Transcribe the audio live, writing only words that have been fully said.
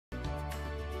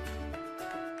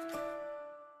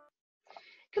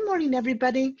morning,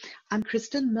 everybody. I'm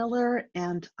Kristen Miller,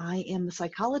 and I am the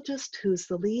psychologist who's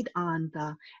the lead on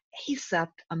the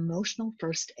ACEPT Emotional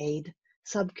First Aid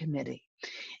Subcommittee.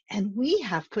 And we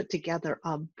have put together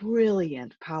a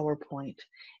brilliant PowerPoint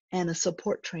and a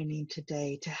support training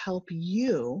today to help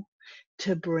you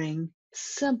to bring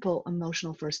simple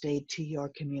emotional first aid to your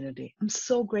community. I'm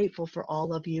so grateful for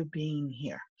all of you being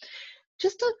here.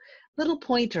 Just a little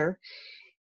pointer.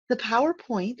 The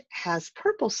PowerPoint has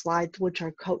purple slides, which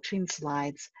are coaching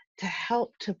slides to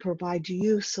help to provide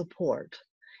you support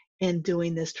in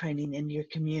doing this training in your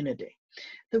community.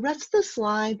 The rest of the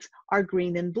slides are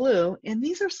green and blue, and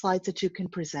these are slides that you can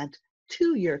present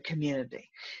to your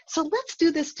community. So let's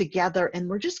do this together, and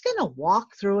we're just going to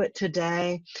walk through it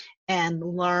today and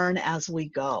learn as we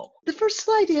go. The first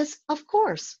slide is, of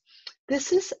course,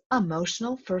 this is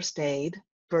Emotional First Aid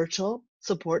Virtual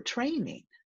Support Training.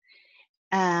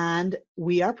 And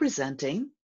we are presenting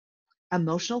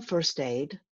emotional first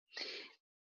aid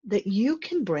that you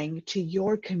can bring to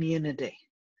your community.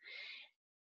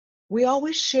 We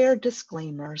always share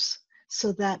disclaimers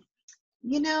so that,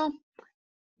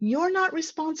 you're not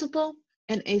responsible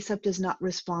and ACEPT is not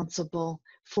responsible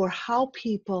for how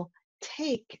people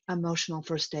take emotional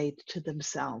first aid to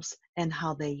themselves and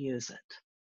how they use it.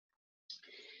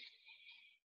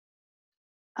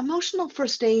 Emotional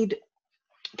first aid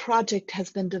project has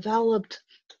been developed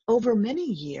over many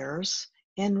years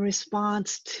in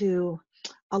response to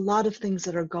a lot of things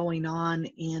that are going on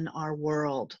in our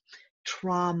world.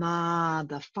 Trauma,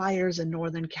 the fires in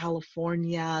Northern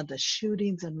California, the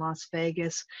shootings in Las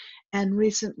Vegas, and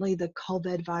recently the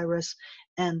COVID virus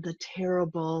and the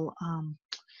terrible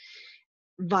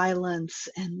violence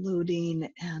and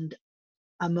looting and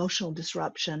emotional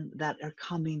disruption that are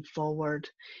coming forward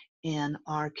in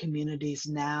our communities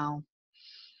now.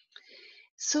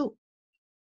 So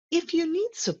if you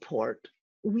need support,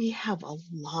 we have a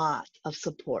lot of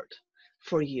support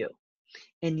for you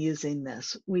in using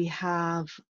this. We have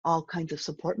all kinds of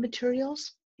support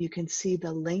materials. You can see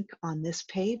the link on this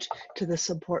page to the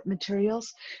support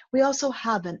materials. We also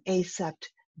have an ACEPT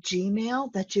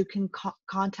Gmail that you can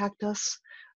contact us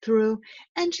through,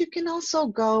 and you can also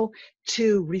go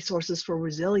to Resources for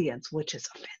Resilience, which is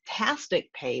a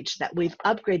fantastic page that we've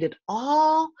upgraded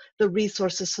all the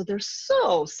resources so they're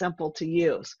so simple to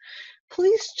use.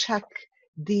 Please check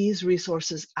these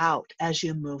resources out as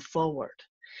you move forward.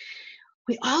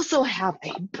 We also have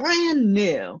a brand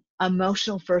new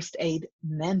emotional first aid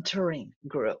mentoring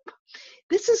group.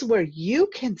 This is where you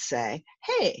can say,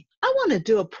 hey, I want to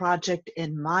do a project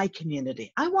in my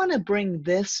community. I want to bring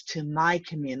this to my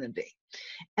community.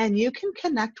 And you can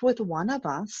connect with one of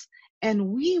us, and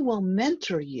we will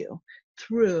mentor you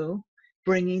through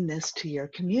bringing this to your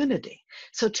community.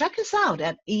 So check us out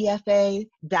at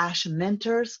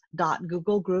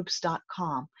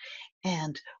efa-mentors.googlegroups.com,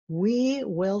 and we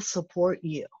will support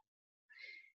you.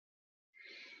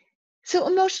 So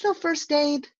emotional first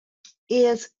aid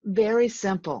is very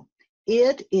simple.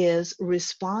 It is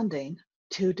responding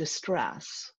to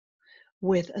distress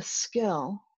with a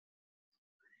skill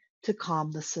to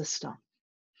calm the system.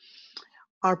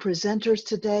 Our presenters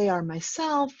today are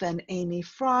myself and Amy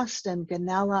Frost and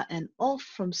Gunilla and Ulf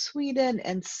from Sweden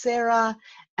and Sarah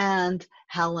and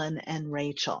Helen and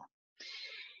Rachel.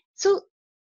 So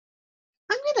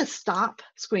I'm going to stop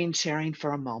screen sharing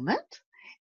for a moment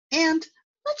and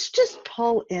let's just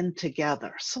pull in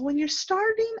together. So when you're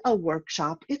starting a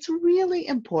workshop, it's really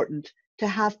important to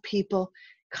have people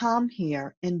come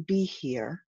here and be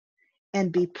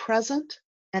present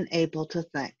and able to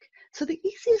think. So the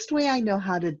easiest way I know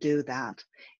how to do that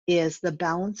is the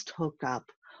balanced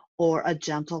hookup or a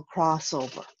gentle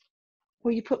crossover,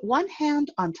 where you put one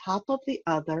hand on top of the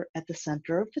other at the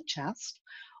center of the chest,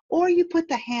 or you put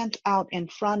the hand out in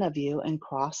front of you and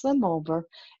cross them over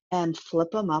and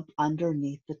flip them up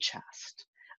underneath the chest,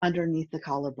 underneath the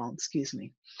collarbone, excuse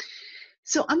me.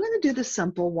 So I'm going to do the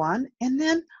simple one, and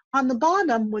then on the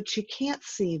bottom, which you can't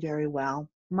see very well,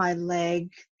 my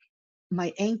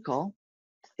ankle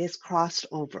is crossed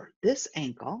over. This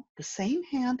ankle, the same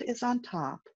hand is on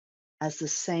top as the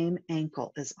same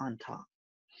ankle is on top.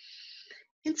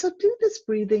 And so do this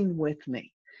breathing with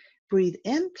me. Breathe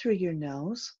in through your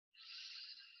nose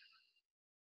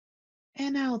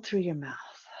and out through your mouth.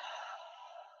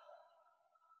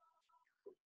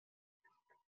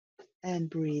 And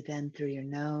breathe in through your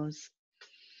nose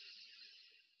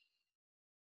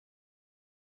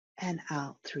and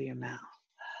out through your mouth.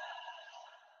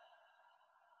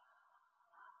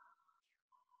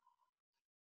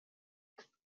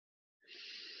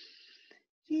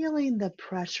 Feeling the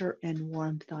pressure and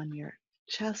warmth on your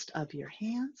chest of your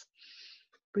hands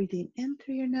Breathing in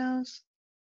through your nose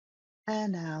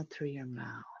and out through your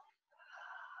mouth.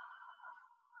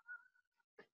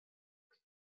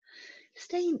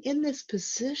 Staying in this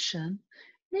position,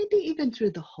 maybe even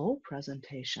through the whole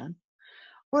presentation,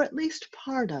 or at least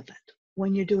part of it.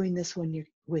 When you're doing this, when you're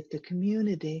with the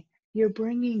community, you're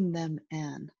bringing them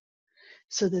in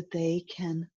so that they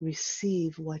can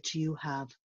receive what you have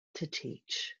to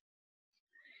teach.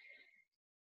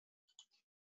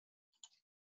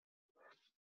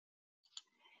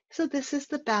 So this is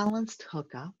the balanced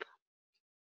hookup,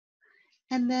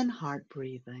 and then heart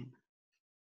breathing.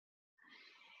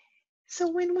 So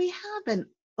when we have an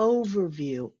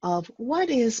overview of what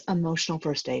is emotional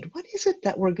first aid, what is it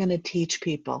that we're going to teach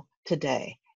people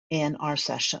today in our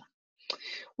session?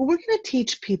 Well, we're going to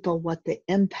teach people what the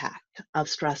impact of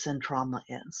stress and trauma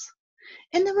is.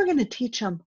 And then we're going to teach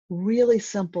them really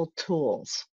simple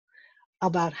tools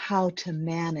about how to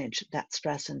manage that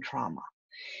stress and trauma.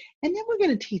 And then we're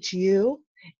going to teach you,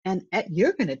 and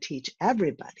you're going to teach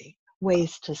everybody,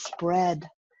 ways to spread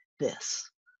this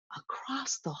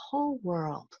across the whole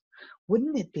world.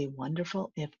 Wouldn't it be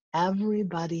wonderful if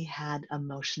everybody had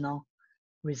emotional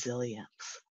resilience?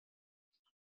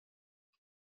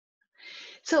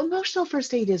 So emotional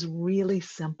first aid is really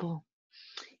simple.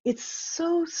 It's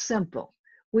so simple.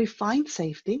 We find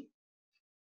safety,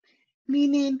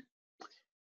 meaning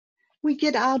we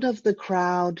get out of the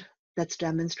crowd that's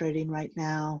demonstrating right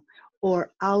now,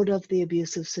 or out of the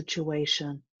abusive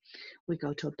situation. We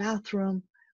go to a bathroom,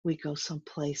 we go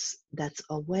someplace that's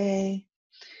away,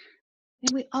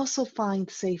 and we also find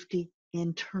safety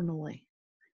internally.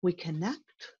 We connect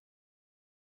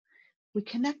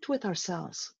with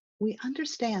ourselves. We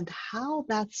understand how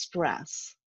that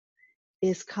stress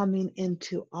is coming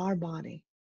into our body.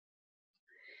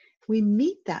 We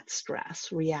meet that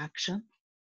stress reaction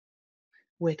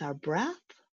with our breath,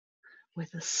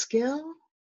 with a skill,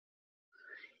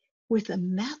 with a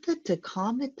method to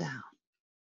calm it down.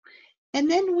 And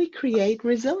then we create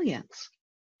resilience.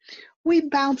 We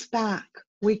bounce back,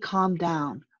 we calm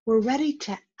down. We're ready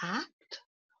to act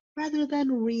rather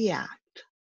than react.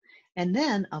 And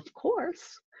then, of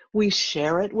course, we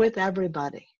share it with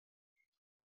everybody.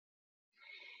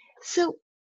 So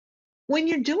when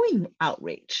you're doing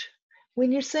outreach,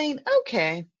 when you're saying,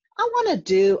 okay, I want to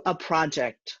do a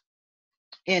project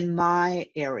in my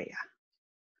area,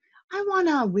 I want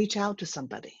to reach out to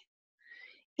somebody.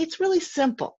 It's really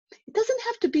simple. It doesn't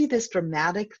have to be this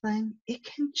dramatic thing. It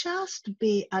can just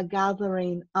be a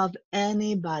gathering of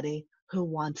anybody who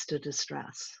wants to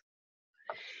distress.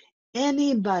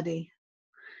 Anybody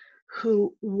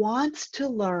who wants to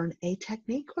learn a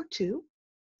technique or two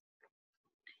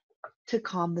to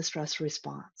calm the stress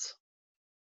response.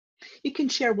 You can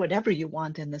share whatever you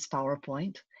want in this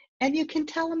PowerPoint, and you can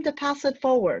tell them to pass it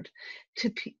forward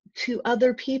to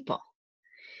other people.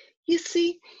 You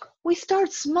see, we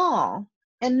start small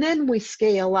and then we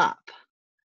scale up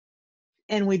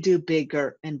and we do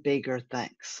bigger and bigger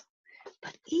things.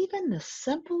 But even the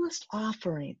simplest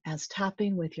offering as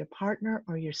tapping with your partner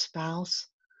or your spouse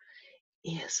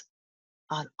is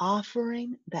an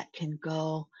offering that can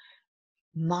go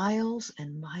miles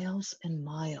and miles and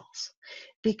miles.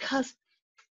 Because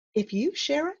if you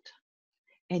share it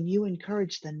and you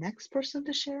encourage the next person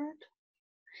to share it,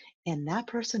 and that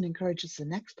person encourages the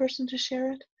next person to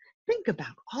share it, think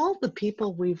about all the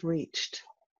people we've reached.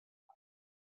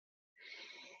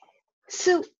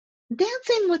 So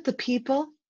dancing with the people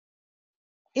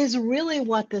is really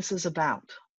what this is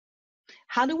about.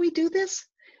 How do we do this?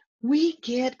 We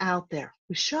get out there,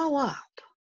 we show up,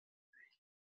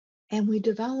 and we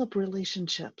develop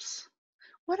relationships.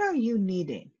 What are you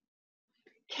needing?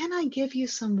 Can I give you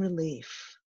some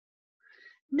relief?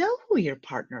 Know who your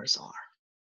partners are.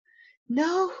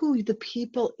 Know who the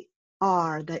people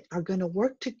are that are going to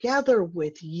work together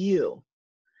with you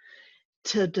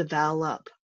to develop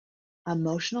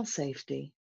emotional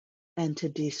safety and to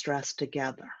de-stress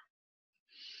together.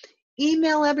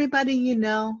 Email everybody you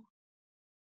know.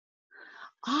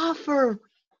 Offer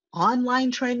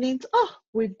online trainings. Oh,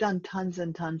 we've done tons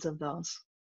and tons of those.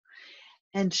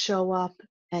 And show up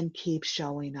and keep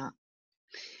showing up.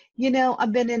 You know,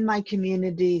 I've been in my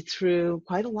community through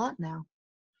quite a lot now.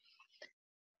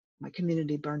 My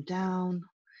community burned down.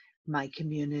 My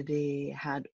community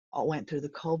went through the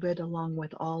COVID along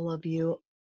with all of you.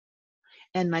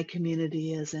 And my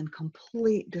community is in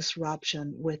complete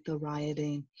disruption with the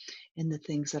rioting and the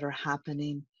things that are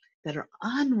happening that are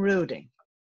unrooting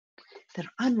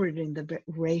the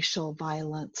racial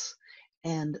violence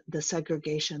and the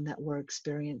segregation that we're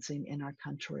experiencing in our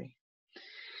country.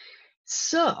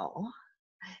 So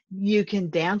You can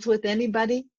dance with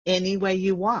anybody any way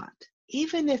you want,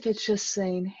 even if it's just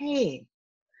saying, hey,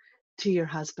 to your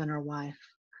husband or wife,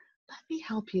 let me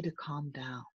help you to calm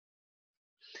down.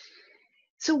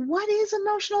 So what is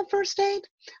emotional first aid?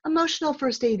 Emotional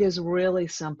first aid is really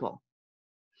simple.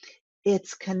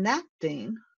 It's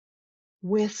connecting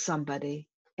with somebody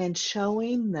and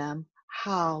showing them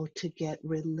how to get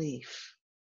relief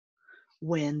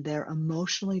when they're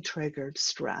emotionally triggered,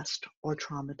 stressed, or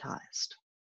traumatized.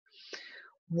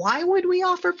 Why would we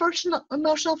offer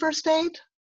emotional first aid?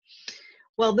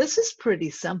 Well, this is pretty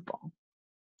simple.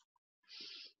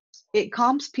 It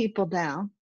calms people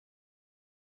down.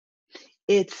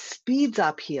 It speeds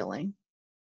up healing.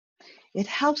 It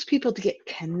helps people to get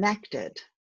connected,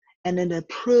 and it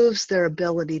improves their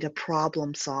ability to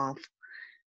problem solve.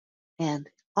 And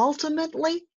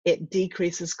ultimately, it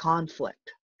decreases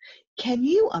conflict. Can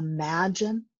you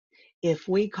imagine if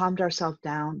we calmed ourselves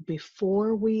down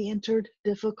before we entered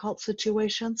difficult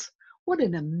situations? What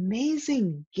an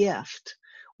amazing gift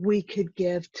we could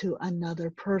give to another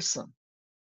person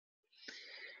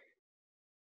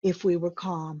if we were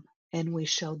calm and we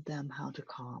showed them how to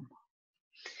calm.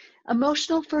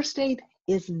 Emotional first aid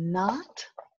is not,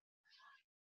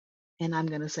 and I'm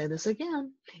going to say this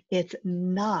again, it's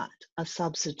not a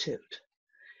substitute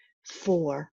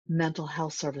for mental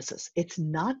health services. It's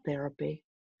not therapy.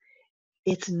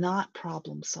 It's not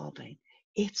problem solving.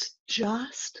 It's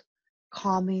just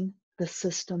calming the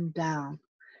system down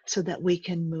so that we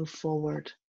can move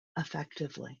forward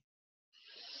effectively.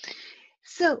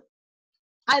 So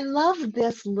I love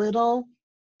this little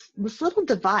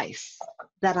device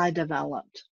that I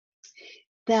developed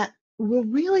that will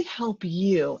really help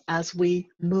you as we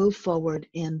move forward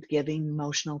in giving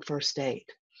emotional first aid.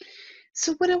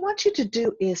 So what I want you to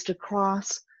do is to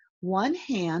cross one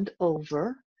hand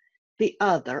over the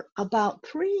other about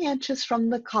 3 inches from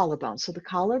the collarbone. So the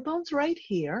collarbone's right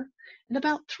here and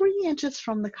about 3 inches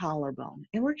from the collarbone.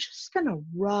 And we're just going to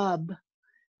rub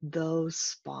those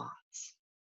spots.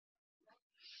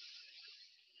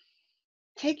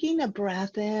 Taking a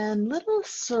breath in, little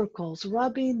circles,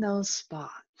 rubbing those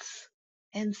spots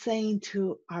and saying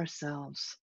to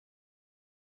ourselves,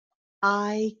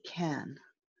 I can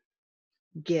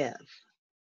give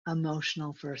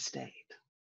emotional first aid.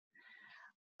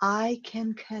 I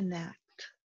can connect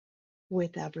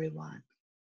with everyone.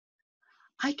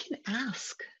 I can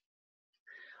ask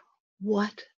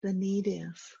what the need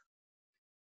is.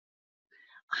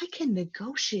 I can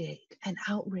negotiate an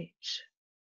outreach.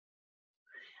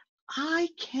 I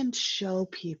can show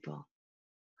people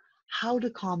how to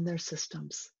calm their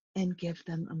systems and give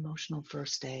them emotional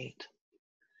first aid.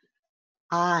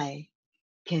 I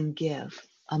can give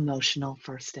emotional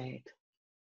first aid.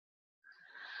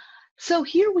 So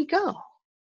here we go.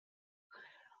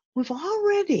 We've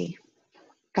already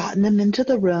gotten them into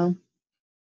the room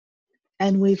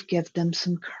and we've given them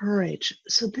some courage.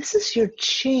 So this is your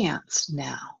chance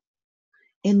now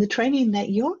in the training that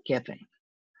you're giving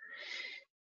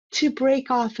to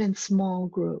break off in small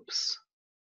groups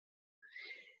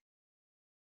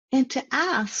and to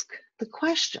ask the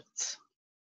questions.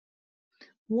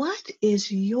 What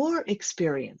is your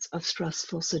experience of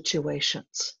stressful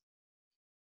situations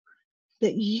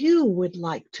that you would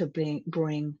like to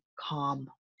bring calm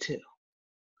to?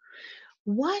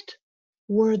 What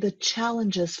were the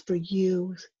challenges for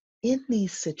you in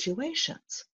these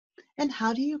situations? And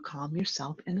how do you calm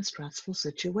yourself in a stressful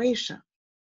situation?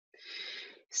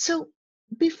 So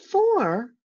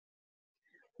before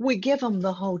we give them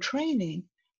the whole training,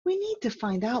 we need to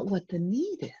find out what the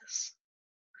need is.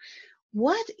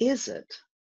 What is it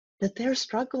that they're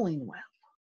struggling with?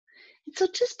 And so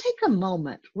just take a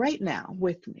moment right now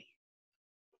with me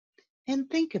and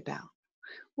think about,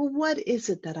 well, what is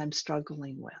it that I'm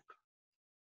struggling with?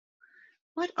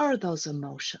 What are those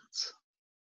emotions?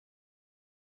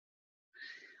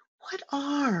 What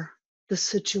are the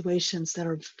situations that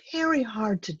are very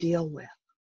hard to deal with?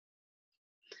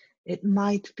 It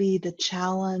might be the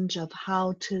challenge of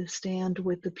how to stand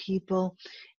with the people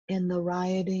in the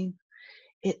rioting.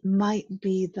 It might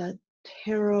be the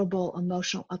terrible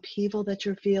emotional upheaval that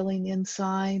you're feeling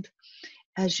inside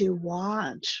as you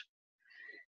watch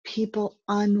people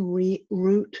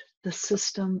unroot the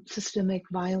systemic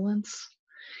violence.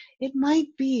 It might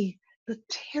be the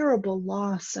terrible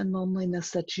loss and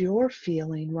loneliness that you're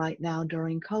feeling right now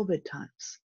during COVID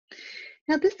times.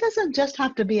 Now, this doesn't just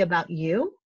have to be about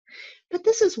you, but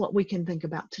this is what we can think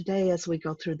about today as we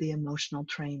go through the emotional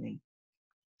training.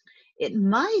 It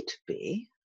might be,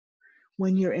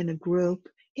 when you're in a group,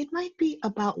 it might be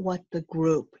about what the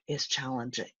group is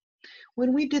challenging.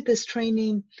 When we did this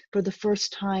training for the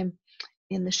first time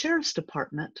in the sheriff's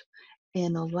department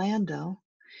in Orlando,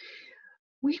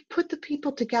 we put the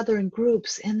people together in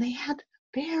groups and they had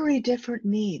very different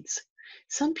needs.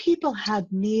 Some people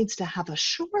had needs to have a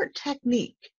short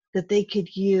technique that they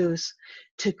could use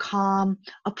to calm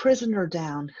a prisoner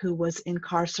down who was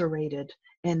incarcerated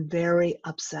and very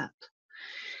upset.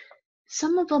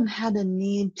 Some of them had a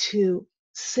need to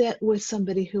sit with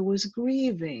somebody who was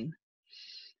grieving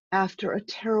after a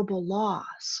terrible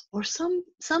loss, or some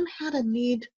had a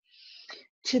need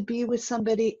to be with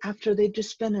somebody after they'd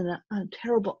just been in a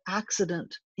terrible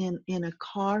accident in a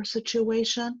car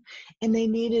situation, and they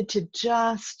needed to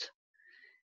just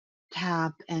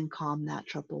tap and calm that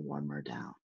trouble warmer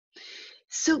down.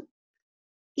 So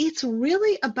it's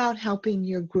really about helping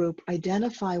your group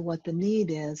identify what the need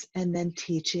is and then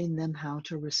teaching them how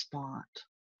to respond.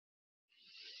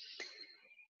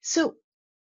 So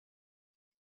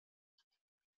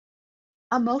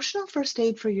emotional first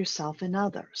aid for yourself and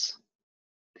others.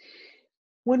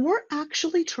 When we're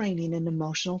actually training in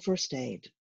emotional first aid,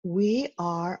 we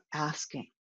are asking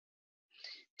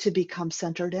to become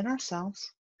centered in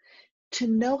ourselves, to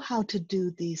know how to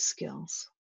do these skills,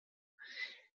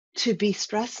 to be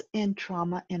stress and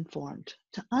trauma informed,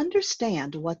 to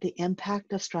understand what the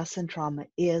impact of stress and trauma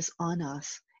is on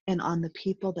us and on the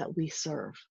people that we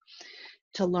serve,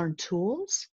 to learn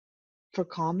tools for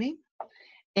calming,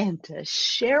 and to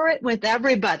share it with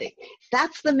everybody.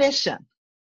 That's the mission.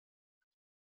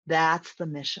 That's the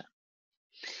mission.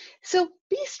 So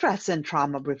be stress and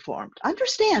trauma informed.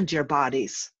 Understand your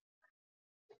body's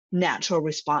natural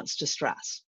response to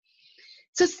stress.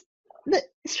 So the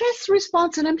stress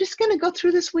response, and I'm just going to go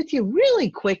through this with you really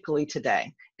quickly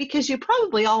today, because you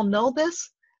probably all know this,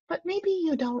 but maybe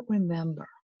you don't remember.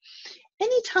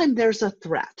 Anytime there's a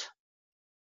threat,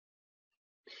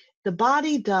 the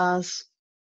body does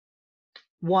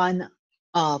one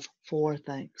of four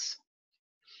things.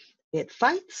 It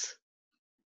fights,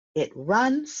 it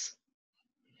runs,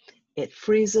 it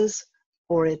freezes,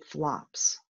 or it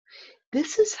flops.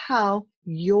 This is how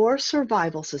your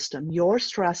survival system, your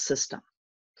stress system,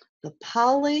 the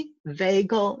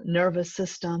polyvagal nervous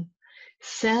system,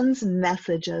 sends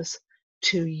messages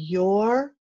to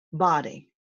your body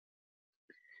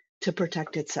to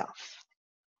protect itself.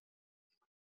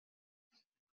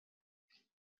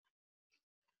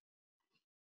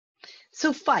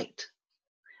 So fight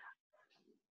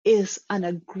is an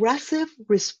aggressive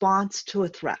response to a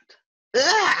threat.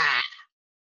 Ah!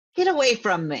 Get away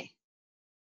from me.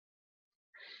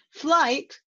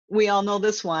 Flight, we all know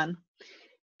this one,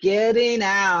 getting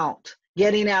out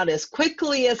as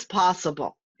quickly as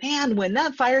possible. Man, when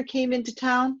that fire came into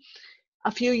town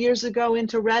a few years ago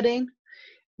into Redding,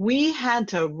 we had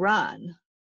to run.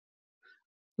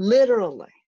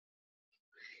 Literally,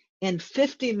 in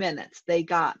 50 minutes, they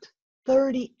got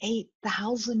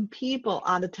 38,000 people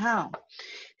out of town.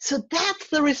 So that's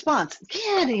the response,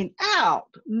 getting out,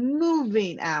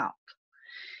 moving out.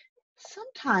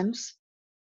 Sometimes,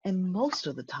 and most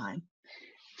of the time,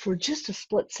 for just a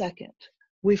split second,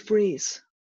 we freeze.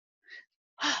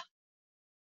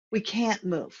 We can't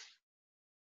move.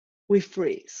 We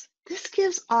freeze. This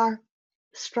gives our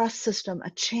stress system a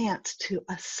chance to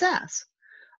assess,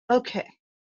 okay,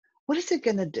 what is it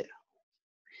going to do?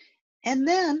 And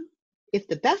then, if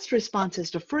the best response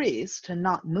is to freeze, to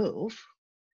not move,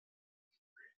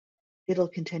 it'll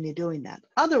continue doing that.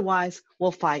 Otherwise,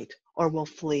 we'll fight or we'll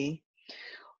flee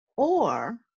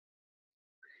or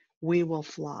we will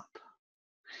flop.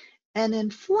 And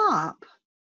in flop,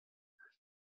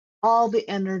 all the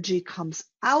energy comes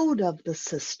out of the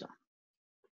system.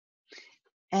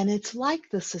 And it's like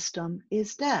the system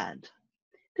is dead.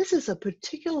 This is a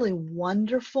particularly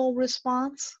wonderful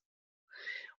response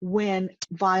when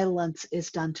violence is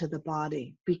done to the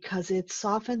body, because it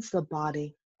softens the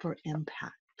body for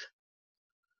impact.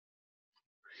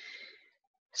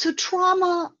 So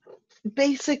trauma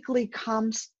basically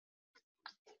comes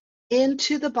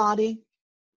into the body.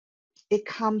 It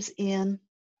comes in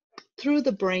through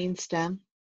the brainstem,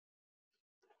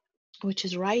 which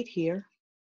is right here,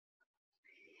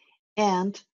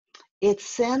 and it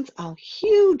sends a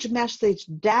huge message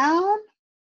down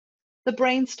the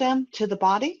brainstem to the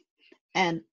body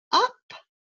and up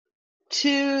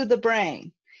to the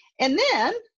brain. And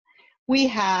then we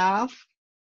have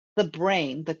the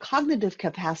brain, the cognitive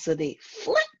capacity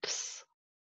flips,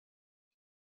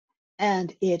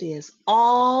 and it is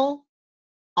all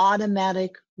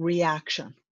automatic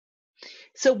reaction.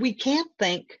 So we can't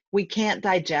think, we can't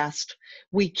digest,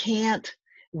 we can't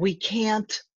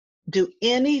do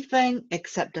anything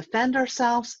except defend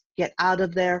ourselves, get out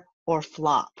of there, or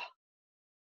flop.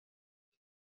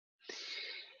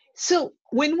 So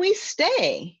when we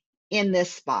stay in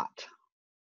this spot,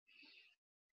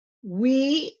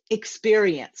 we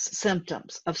experience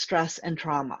symptoms of stress and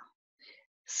trauma,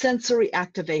 sensory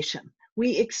activation.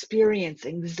 We experience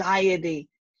anxiety,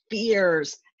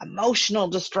 fears, emotional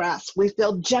distress. We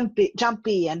feel jumpy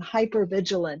and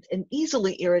hypervigilant and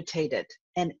easily irritated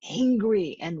and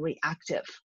angry and reactive.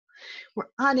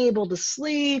 We're unable to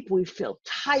sleep. We feel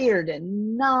tired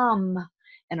and numb,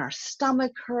 and our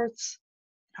stomach hurts.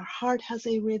 Our heart has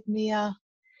arrhythmia,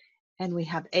 and we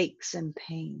have aches and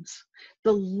pains.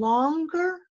 The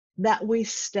longer that we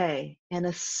stay in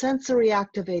a sensory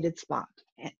activated spot,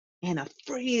 in a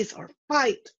freeze or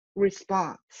fight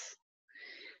response,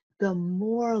 the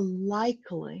more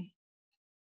likely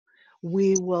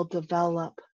we will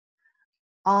develop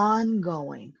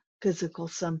ongoing physical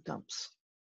symptoms,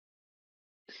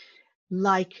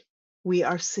 like we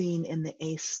are seeing in the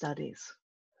ACE studies.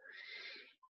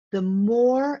 The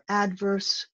more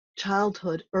adverse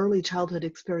early childhood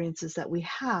experiences that we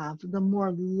have, the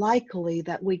more likely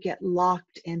that we get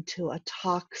locked into a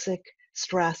toxic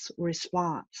stress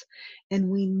response. And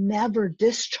we never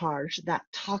discharge that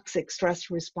toxic stress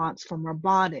response from our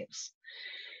bodies.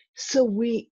 So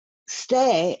we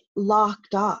stay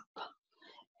locked up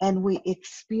and we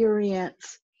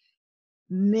experience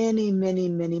many, many,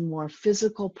 many more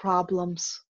physical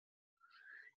problems,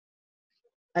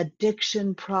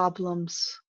 addiction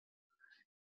problems,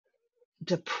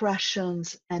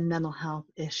 depressions, and mental health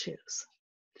issues.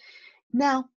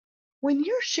 Now, when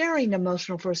you're sharing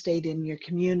emotional first aid in your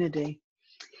community,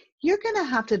 you're going to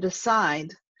have to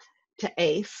decide to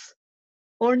ACE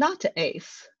or not to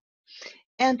ACE.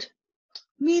 And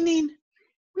meaning,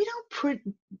 we don't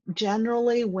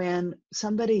generally, when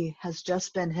somebody has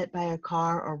just been hit by a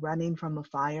car or running from a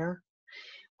fire,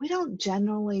 we don't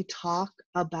generally talk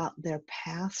about their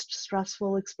past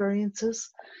stressful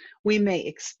experiences. We may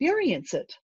experience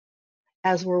it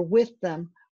as we're with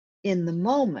them in the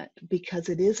moment because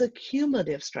it is a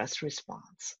cumulative stress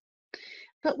response.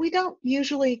 But we don't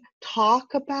usually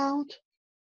talk about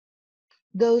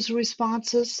those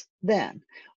responses then.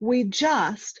 We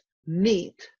just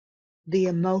meet the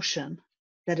emotion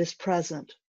that is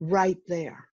present right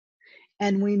there.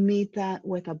 And we meet that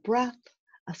with a breath,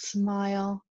 a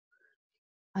smile,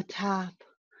 a tap,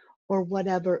 or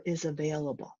whatever is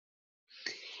available.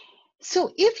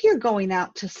 So if you're going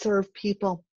out to serve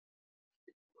people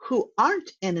who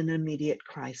aren't in an immediate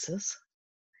crisis,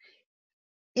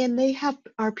 and they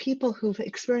are people who've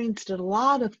experienced a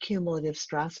lot of cumulative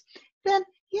stress, then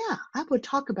yeah, I would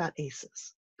talk about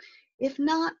ACEs. If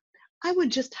not, I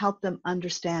would just help them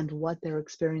understand what they're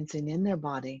experiencing in their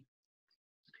body,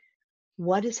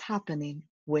 what is happening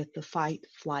with the fight,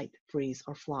 flight, freeze,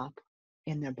 or flop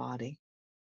in their body,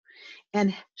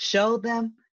 and show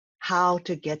them how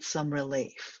to get some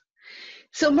relief.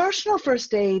 So emotional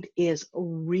first aid is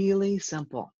really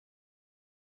simple.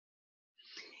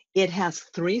 It has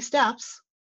 3 steps.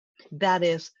 That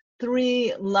is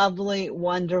 3 lovely,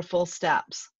 wonderful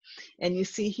steps. And you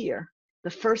see here,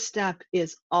 the first step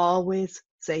is always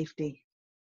safety.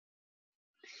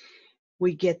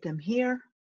 We get them here,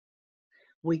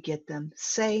 we get them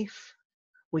safe,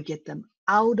 we get them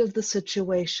out of the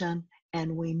situation,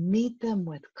 and we meet them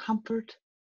with comfort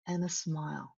and a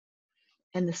smile.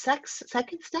 And the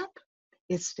second step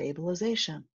is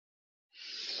stabilization.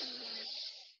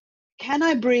 Can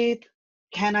I breathe?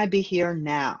 Can I be here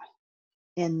now?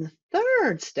 And the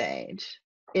third stage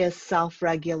is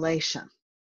self-regulation,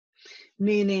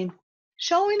 meaning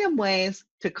showing them ways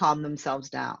to calm themselves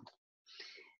down.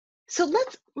 So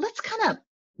let's kind of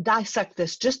dissect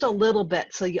this just a little bit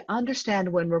so you understand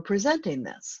when we're presenting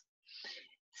this.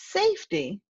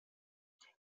 Safety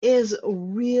is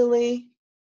really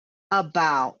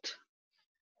about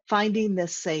finding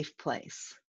this safe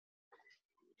place,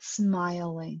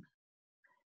 smiling,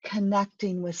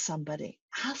 connecting with somebody,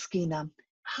 asking them,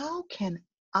 how can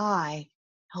I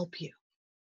help you?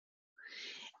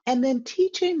 And then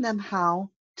teaching them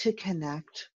how to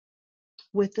connect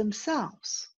with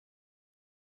themselves.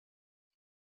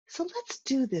 So let's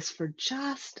do this for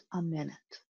just a minute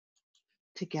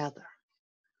together.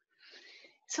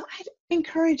 So I'd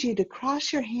encourage you to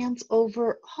cross your hands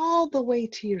over all the way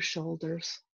to your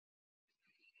shoulders.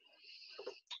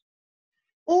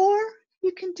 Or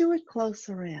you can do it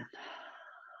closer in.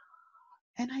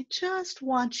 And I just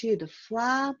want you to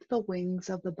flap the wings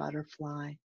of the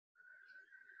butterfly,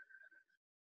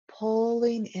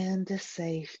 pulling into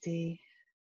safety,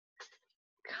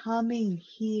 coming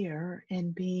here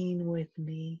and being with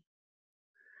me,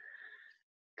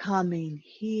 coming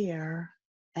here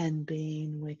and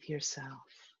being with yourself.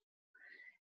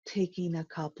 taking a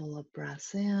couple of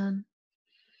breaths in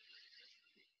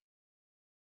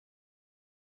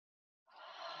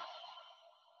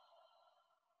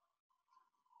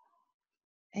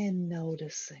and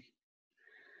noticing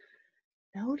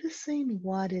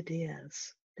what it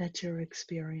is that you're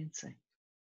experiencing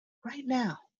right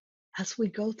now as we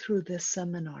go through this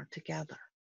seminar together.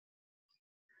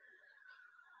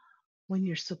 When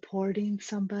you're supporting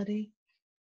somebody,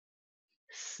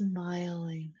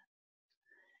 smiling,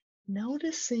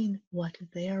 noticing what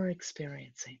they're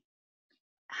experiencing,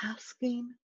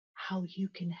 asking how you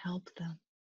can help them,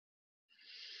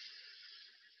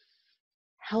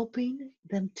 helping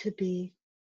them to be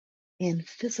in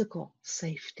physical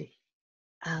safety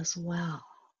as well.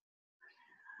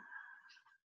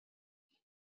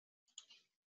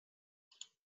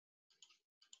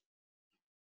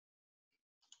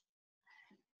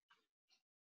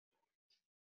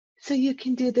 So you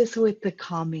can do this with the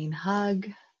calming hug,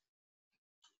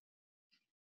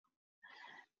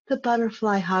 the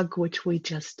butterfly hug, which we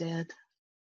just did.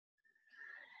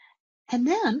 And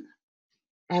then,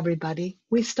 everybody,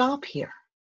 we stop here.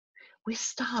 We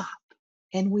stop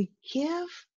and we give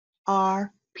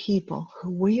our people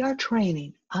who we are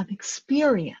training an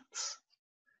experience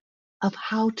of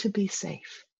how to be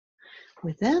safe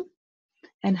within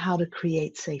and how to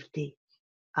create safety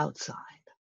outside.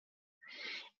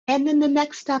 And then the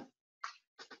next step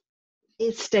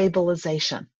is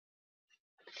stabilization.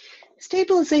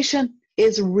 Stabilization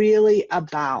is really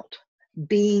about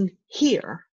being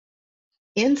here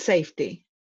in safety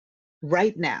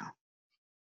right now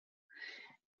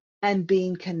and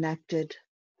being connected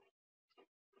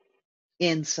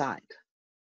inside.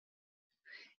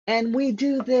 And we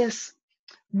do this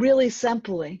really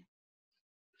simply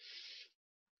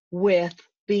with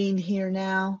being here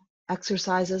now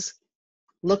exercises,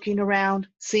 looking around,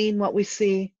 seeing what we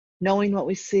see, knowing what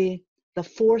we see, the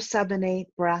 4-7-8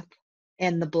 breath,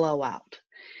 and the blowout.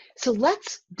 So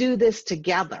let's do this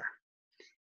together.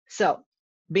 So,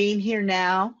 being here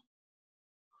now,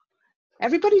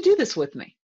 everybody do this with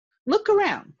me. Look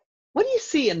around. What do you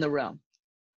see in the room?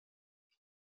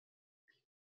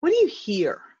 What do you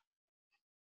hear?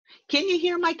 Can you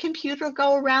hear my computer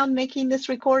go around making this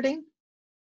recording?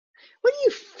 What do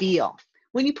you feel?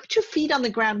 When you put your feet on the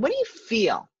ground, what do you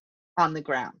feel on the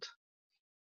ground?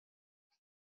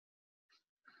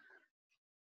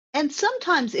 And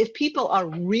sometimes if people are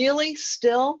really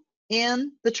still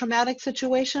in the traumatic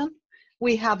situation,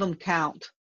 we have them count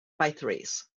by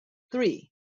threes. 3,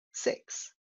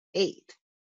 6, 8,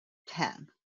 10.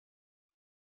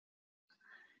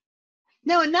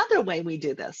 Now, another way we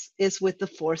do this is with the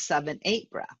 4-7-8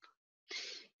 breath.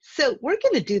 So we're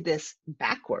going to do this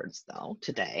backwards, though,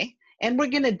 today, and we're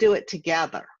going to do it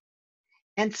together.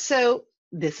 And so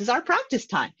this is our practice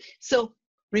time. So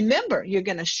remember, you're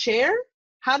going to share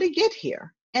how to get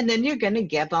here, and then you're going to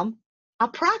give them a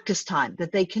practice time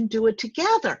that they can do it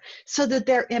together so that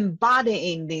they're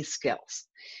embodying these skills.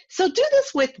 So do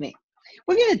this with me.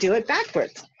 We're going to do it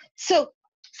backwards. So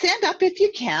stand up if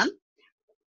you can.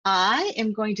 I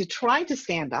am going to try to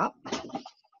stand up.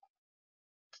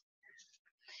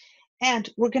 And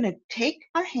we're going to take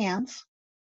our hands,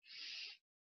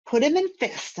 put them in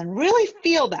fists, and really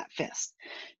feel that fist.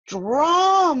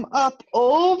 Draw them up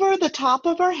over the top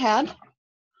of our head.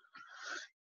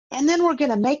 And then we're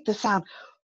going to make the sound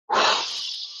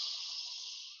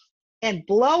and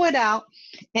blow it out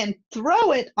and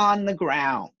throw it on the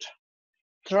ground.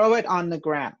 Throw it on the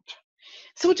ground.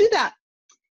 So we'll do that.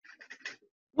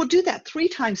 We'll do that 3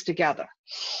 times together.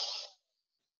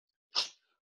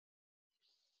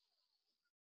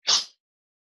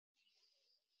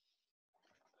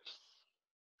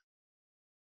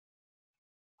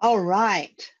 All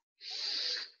right.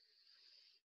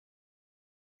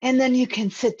 And then you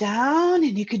can sit down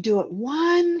and you can do it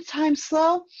 1 time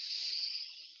slow.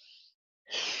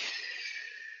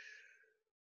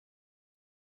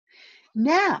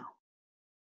 Now,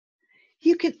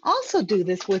 you can also do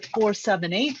this with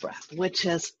 4-7-8 breath, which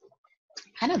is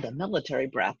kind of the military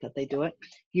breath that they do it.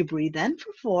 You breathe in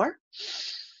for 4,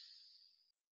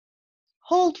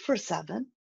 hold for 7,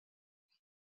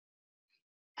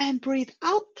 and breathe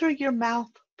out through your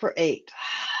mouth for 8.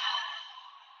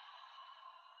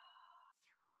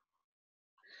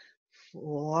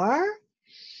 4,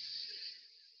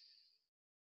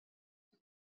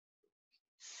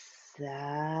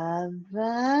 7,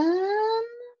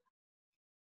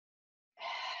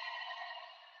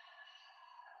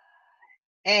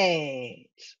 8.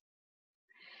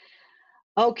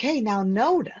 Okay, now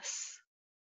notice.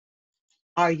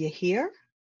 Are you here?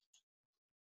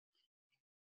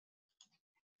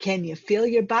 Can you feel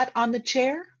your butt on the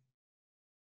chair?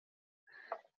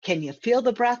 Can you feel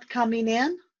the breath coming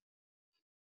in?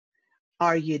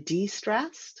 Are you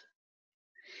de-stressed?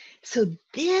 So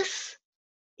this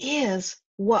is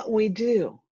what we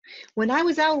do. When I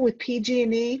was out with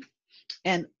PG&E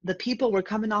and the people were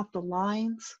coming off the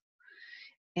lines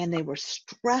and they were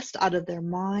stressed out of their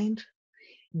mind,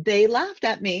 they laughed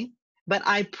at me, but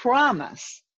I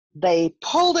promise they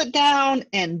pulled it down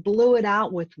and blew it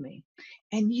out with me.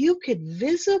 And you could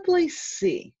visibly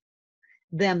see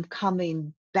them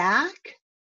coming back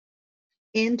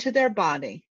into their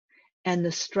body and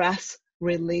the stress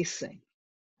releasing.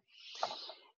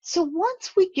 So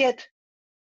once we get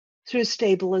through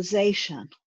stabilization,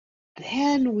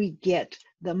 then we get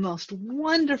the most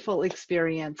wonderful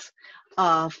experience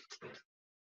of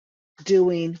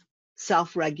doing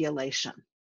self-regulation.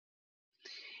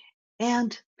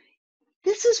 And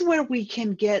this is where we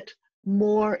can get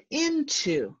more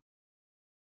into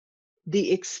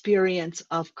the experience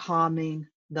of calming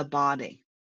the body.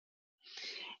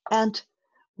 And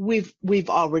we've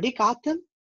already got them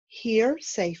here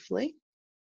safely,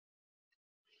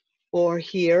 or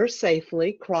here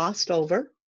safely crossed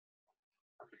over.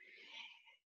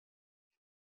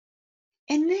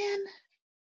 And then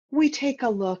we take a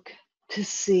look to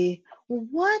see,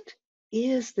 what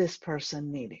is this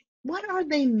person needing? What are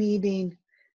they needing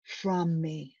from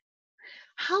me?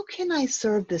 How can I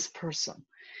serve this person?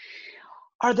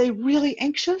 Are they really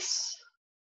anxious?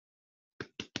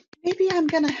 Maybe I'm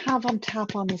going to have them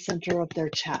tap on the center of their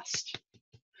chest,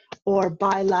 or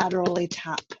bilaterally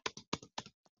tap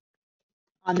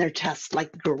on their chest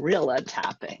like gorilla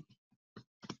tapping.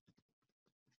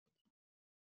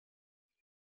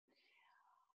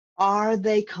 Are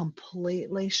they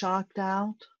completely shocked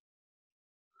out?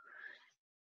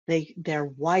 They're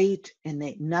white and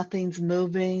nothing's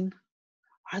moving.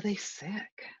 Are they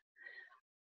sick?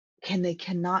 They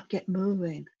cannot get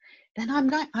moving? Then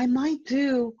I might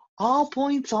do all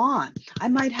points on. I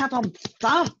might have them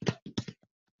thump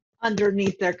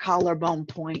underneath their collarbone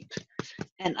point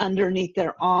and underneath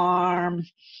their arm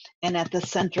and at the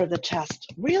center of the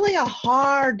chest. Really a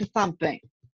hard thumping.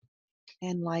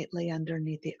 And lightly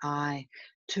underneath the eye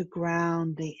to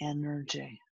ground the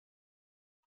energy.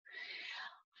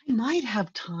 I might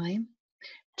have time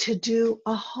to do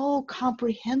a whole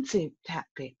comprehensive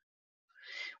tapping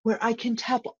where I can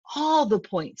tap all the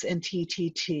points in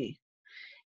TTT.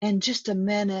 In just a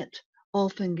minute,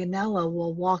 Ulf and Gunilla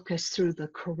will walk us through the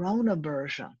Corona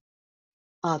version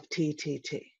of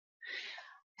TTT.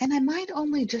 And I might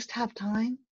only just have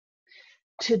time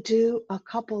to do a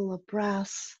couple of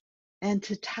breaths and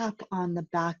to tap on the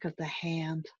back of the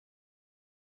hand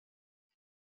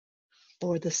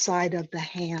or the side of the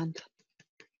hand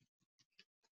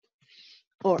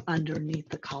or underneath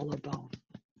the collarbone.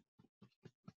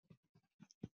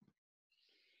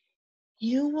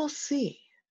 You will see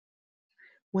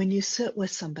when you sit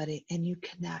with somebody and you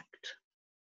connect,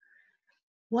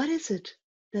 what is it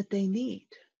that they need?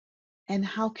 And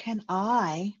how can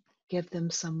I give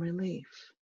them some relief?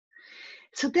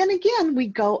 So then again, we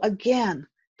go again,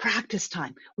 practice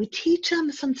time. We teach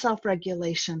them some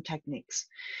self-regulation techniques.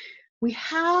 We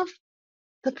have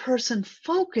the person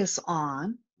focus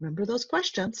on, remember those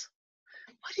questions,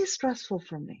 what is stressful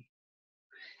for me?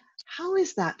 How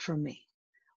is that for me?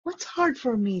 What's hard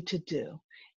for me to do?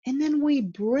 And then we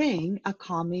bring a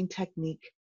calming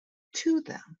technique to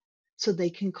them so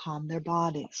they can calm their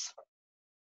bodies.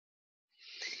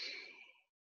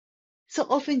 So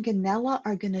Ulf and Gunilla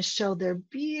are going to show their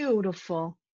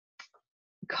beautiful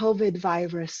COVID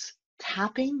virus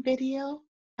tapping video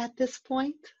at this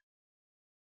point.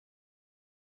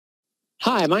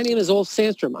 Hi, my name is Ulf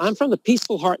Sandström. I'm from the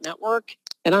Peaceful Heart Network,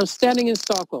 and I'm standing in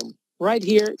Stockholm, right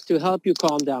here to help you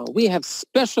calm down. We have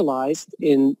specialized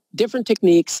in different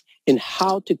techniques in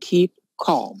how to keep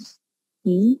calm.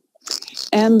 Mm-hmm.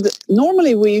 And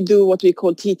normally we do what we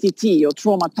call TTT, or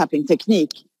trauma tapping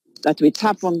technique, that we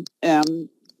tap on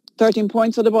 13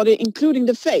 points of the body, including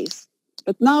the face.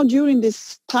 But now during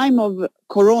this time of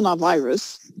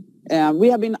coronavirus, we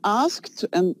have been asked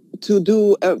to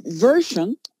do a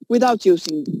version without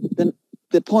using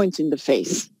the points in the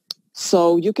face.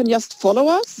 So you can just follow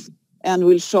us and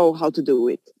we'll show how to do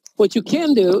it. What you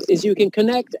can do is you can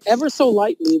connect ever so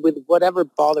lightly with whatever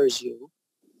bothers you,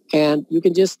 and you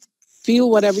can just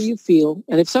feel whatever you feel.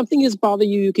 And if something is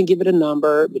bothering you, you can give it a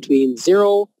number between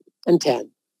 0 and 10.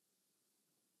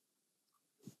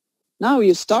 Now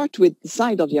you start with the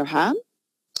side of your hand,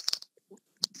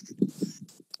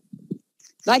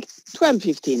 like 12,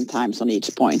 15 times on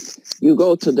each point. You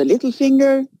go to the little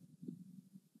finger,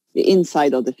 the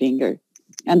inside of the finger,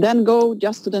 And then go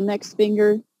just to the next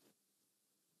finger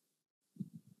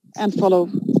and follow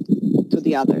to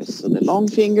the others. So the long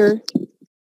finger,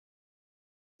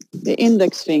 the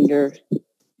index finger,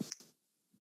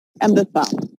 and the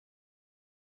thumb.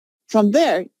 From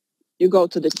there, you go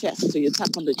to the chest. So you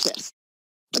tap on the chest,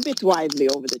 a bit widely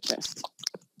over the chest.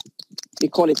 We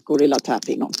call it gorilla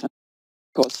tapping often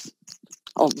because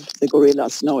of the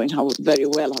gorillas knowing very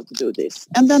well how to do this.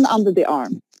 And then under the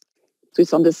arm. So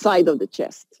it's on the side of the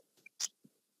chest,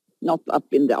 not up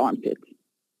in the armpit.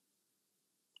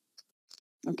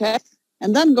 Okay?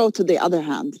 And then go to the other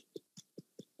hand.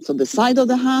 So the side of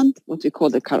the hand, what we call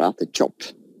the karate chop.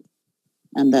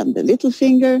 And then the little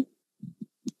finger,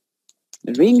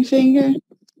 the ring finger,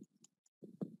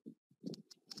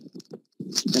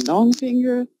 the long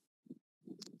finger,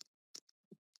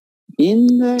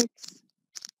 index,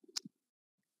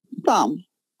 thumb.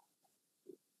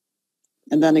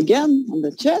 And then again on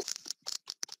the chest.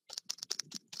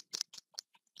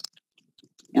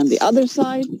 And the other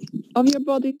side of your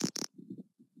body.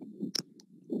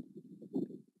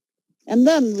 And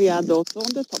then we add also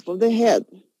on the top of the head.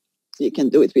 So you can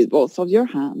do it with both of your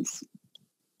hands.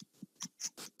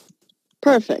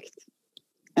 Perfect.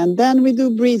 And then we do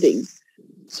breathing.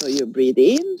 So you breathe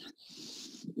in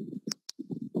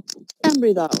and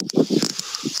breathe out.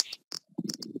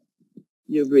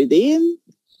 You breathe in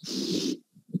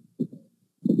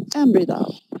and breathe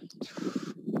out.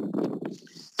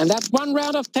 And that's one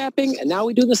round of tapping, and now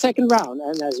we do the second round.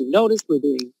 And as you noticed, we're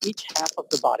doing each half of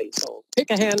the body. So pick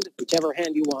a hand, whichever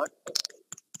hand you want.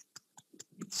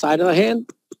 Side of the hand,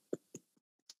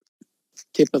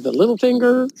 tip of the little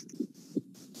finger,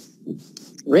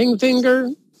 ring finger,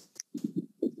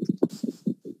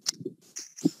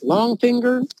 long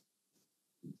finger,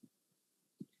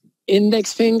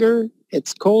 index finger.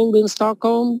 It's cold in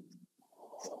Stockholm.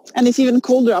 And it's even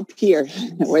colder up here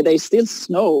where there's still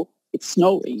snow. It's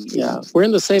snowing. Yeah, we're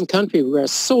in the same country. We're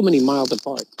so many miles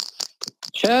apart.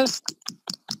 Chest.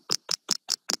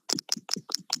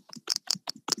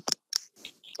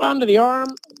 Under the arm,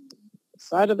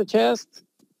 side of the chest.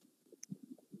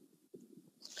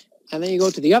 And then you go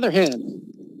to the other hand.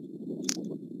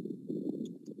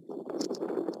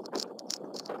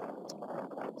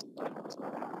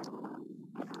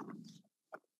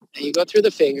 And you go through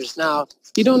the fingers. Now,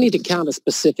 you don't need to count a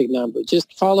specific number.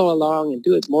 Just follow along and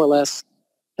do it more or less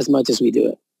as much as we do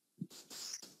it.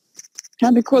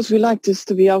 And because we like this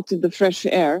to be out in the fresh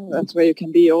air, that's where you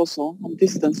can be also on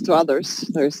distance to others.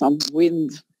 There's some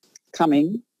wind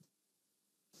coming.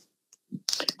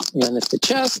 And it's the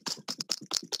chest.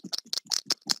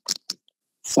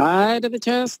 Side of the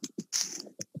chest.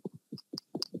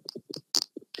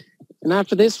 And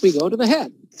after this, we go to the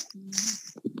head.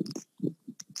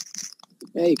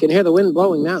 Yeah, you can hear the wind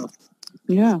blowing now.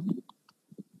 Yeah.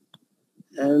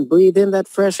 And breathe in that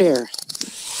fresh air.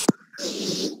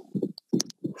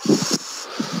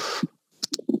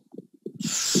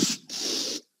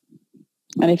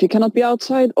 And if you cannot be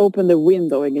outside, open the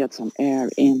window and get some air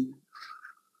in.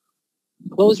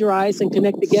 Close your eyes and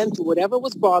connect again to whatever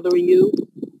was bothering you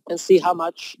and see how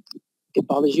much it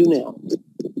bothers you now.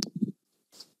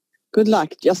 Good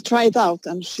luck. Just try it out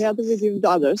and share the review with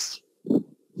others.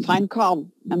 Find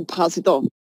calm and pass it on.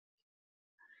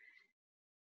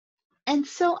 And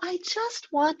so I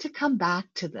just want to come back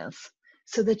to this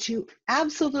so that you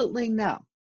absolutely know.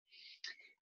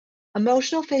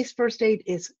 Emotional face first aid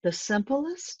is the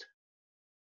simplest,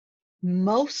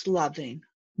 most loving,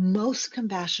 most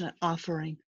compassionate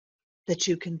offering that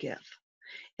you can give.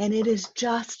 And it is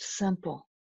just simple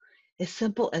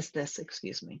as this,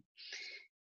 excuse me.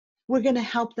 We're going to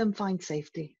help them find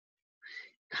safety.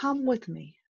 Come with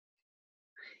me.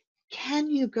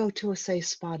 Can you go to a safe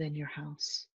spot in your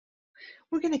house?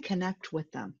 We're going to connect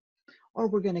with them, or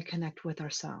we're going to connect with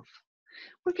ourselves.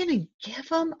 We're going to give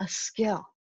them a skill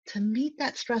to meet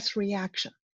that stress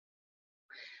reaction,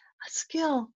 a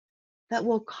skill that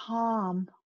will calm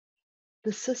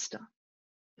the system.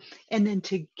 And then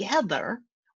together,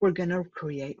 we're going to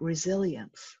create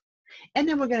resilience. And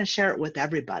then we're going to share it with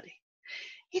everybody.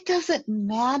 It doesn't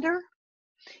matter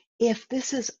if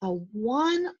this is a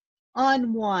one-on-one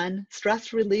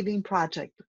stress relieving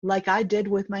project, like I did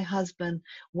with my husband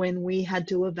when we had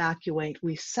to evacuate.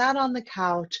 We sat on the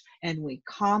couch and we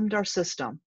calmed our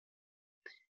system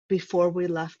before we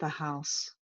left the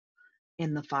house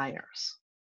in the fires.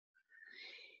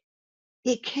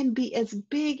 It can be as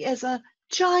big as a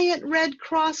giant Red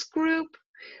Cross group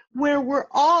where we're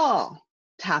all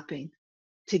tapping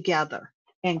together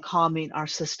and calming our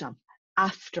system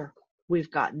after we've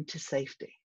gotten to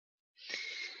safety.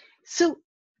 So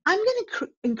I'm going to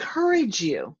encourage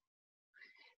you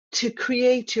to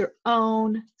create your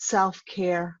own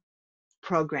self-care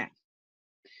program.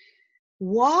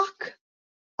 Walk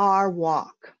our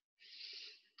walk,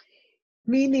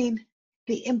 meaning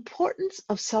the importance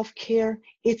of self-care.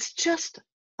 It's just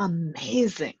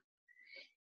amazing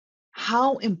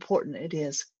how important it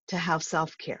is to have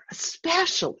self-care,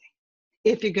 especially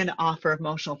if you're going to offer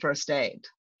emotional first aid.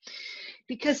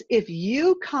 Because if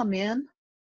you come in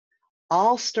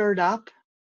all stirred up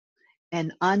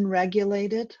and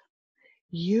unregulated,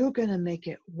 you're going to make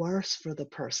it worse for the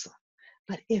person.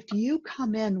 But if you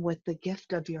come in with the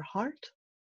gift of your heart,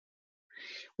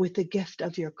 with the gift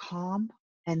of your calm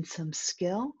and some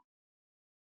skill,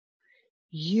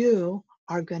 you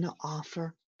are going to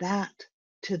offer that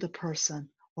to the person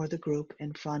or the group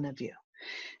in front of you.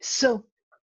 So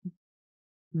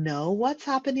know what's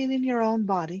happening in your own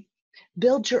body.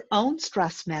 Build your own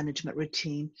stress management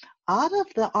routine out of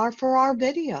the R4R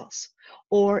videos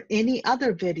or any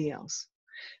other videos.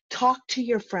 Talk to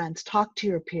your friends, talk to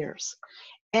your peers.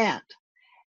 And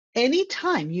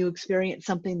anytime you experience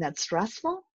something that's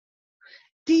stressful,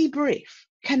 debrief,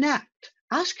 connect,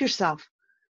 ask yourself,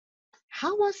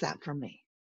 how was that for me?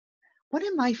 What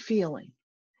am I feeling?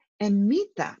 And meet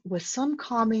that with some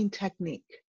calming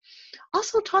technique.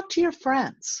 Also talk to your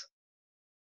friends.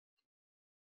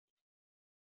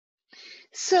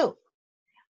 So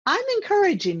I'm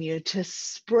encouraging you to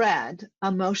spread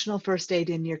emotional first aid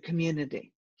in your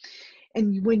community.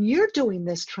 And when you're doing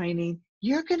this training,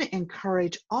 you're going to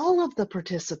encourage all of the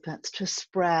participants to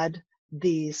spread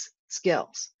these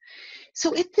skills.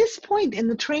 So at this point in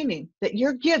the training that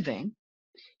you're giving,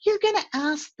 you're going to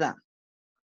ask them,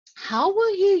 how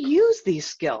will you use these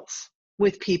skills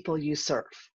with people you serve?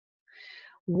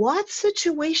 What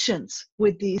situations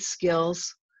would these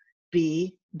skills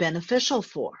be beneficial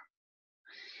for?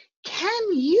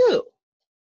 Can you,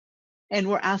 and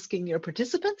we're asking your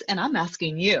participants, and I'm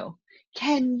asking you,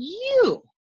 can you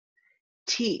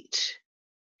teach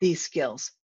these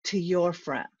skills to your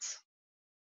friends?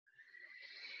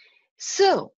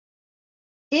 So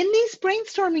in these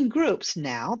brainstorming groups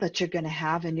now that you're going to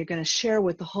have and you're going to share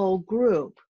with the whole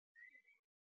group,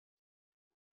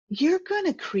 you're going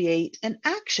to create an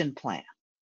action plan.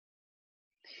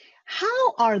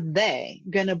 How are they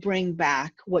going to bring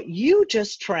back what you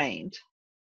just trained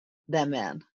them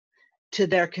in to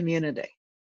their community?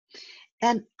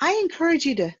 And I encourage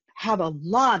you to have a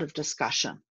lot of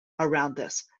discussion around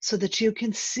this so that you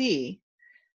can see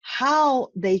how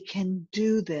they can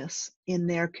do this in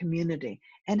their community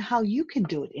and how you can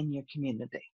do it in your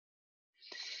community.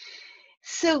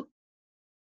 So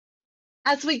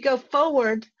as we go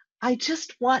forward, I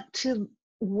just want to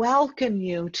welcome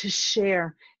you to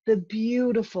share the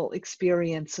beautiful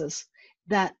experiences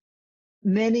that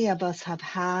many of us have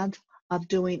had of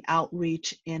doing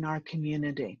outreach in our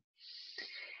community.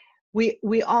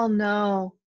 We all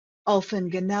know Ulf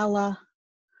and Gunilla,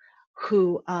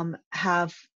 who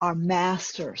are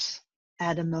masters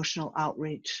at emotional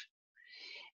outreach.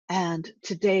 And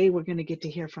today we're going to get to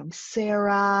hear from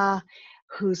Sarah,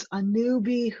 who's a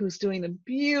newbie, who's doing a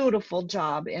beautiful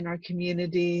job in our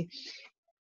community,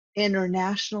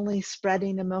 internationally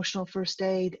spreading emotional first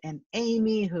aid, and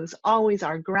Amy, who's always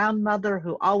our grandmother,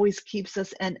 who always keeps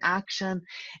us in action,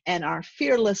 and our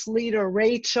fearless leader,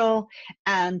 Rachel,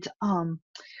 and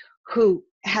who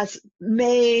has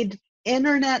made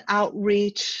internet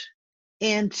outreach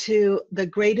into the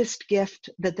greatest gift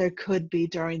that there could be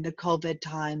during the COVID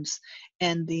times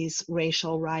and these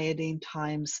racial rioting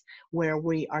times where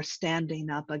we are standing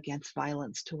up against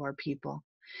violence to our people.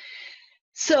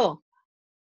 So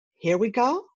here we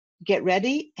go. Get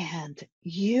ready, and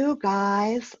you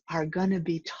guys are going to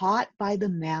be taught by the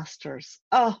masters.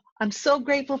 Oh, I'm so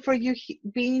grateful for you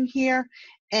being here,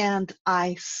 and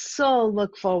I so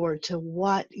look forward to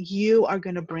what you are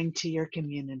going to bring to your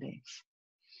communities.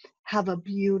 Have a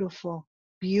beautiful,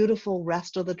 beautiful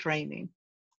rest of the training.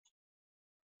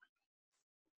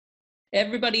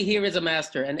 Everybody here is a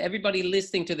master, and everybody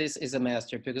listening to this is a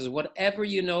master, because whatever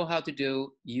you know how to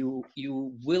do, you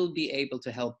will be able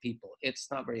to help people. It's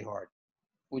not very hard.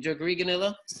 Would you agree,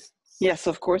 Gunilla? Yes,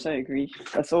 of course I agree.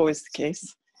 That's always the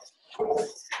case.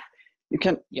 You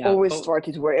can always start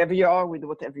it wherever you are with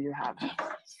whatever you have.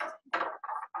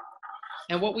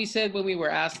 And what we said when we were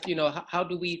asked, you know, how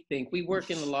do we think? We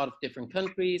work in a lot of different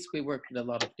countries. We work with a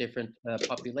lot of different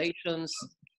populations,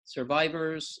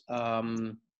 survivors,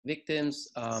 victims,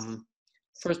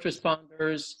 first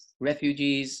responders,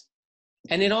 refugees.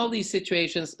 And in all these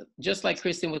situations, just like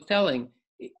Kristin was telling,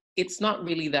 it's not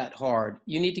really that hard.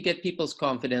 You need to get people's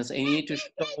confidence, and you need to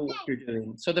show what you're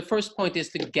doing. So the first point is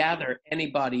to gather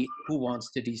anybody who wants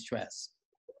to de-stress.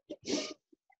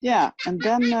 Yeah, and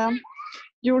then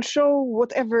you will show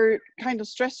whatever kind of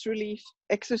stress relief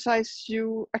exercise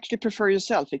you actually prefer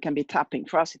yourself. It can be tapping.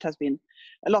 For us, it has been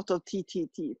a lot of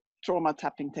TTT, trauma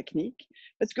tapping technique.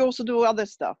 But you can also do other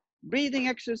stuff, breathing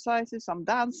exercises, some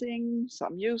dancing,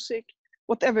 some music,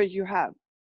 whatever you have,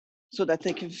 so that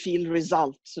they can feel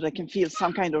results, so they can feel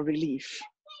some kind of relief.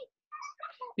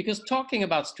 Because talking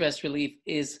about stress relief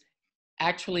is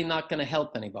actually not going to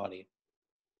help anybody.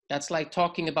 That's like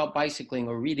talking about bicycling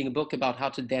or reading a book about how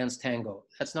to dance tango.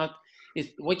 That's not,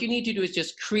 what you need to do is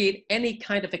just create any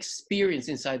kind of experience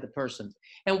inside the person.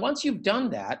 And once you've done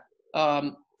that,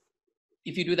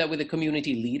 if you do that with the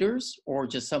community leaders or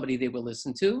just somebody they will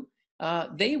listen to,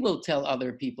 they will tell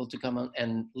other people to come on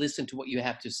and listen to what you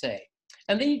have to say.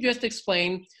 And then you just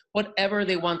explain whatever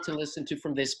they want to listen to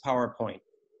from this PowerPoint.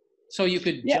 So you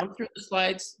could jump through the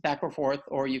slides back or forth,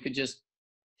 or you could just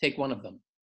take one of them.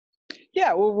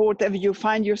 Yeah, or whatever you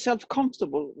find yourself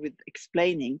comfortable with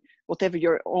explaining, whatever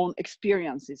your own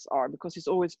experiences are, because it's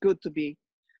always good to be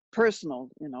personal,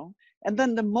 you know. And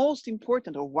then the most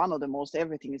important, or one of the most,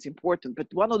 everything is important, but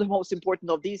one of the most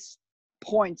important of these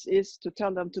points is to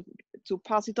tell them to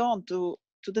pass it on to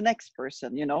the next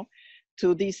person, you know.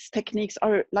 To these techniques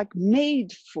are like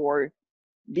made for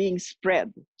being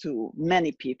spread to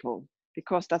many people,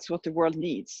 because that's what the world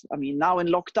needs. I mean, now in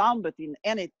lockdown, but in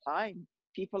any time,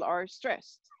 people are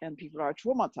stressed and people are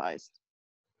traumatized.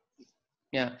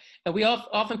 Yeah, and we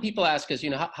often people ask us, you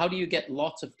know, how do you get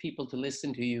lots of people to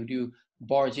listen to you? Do you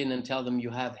barge in and tell them you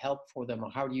have help for them,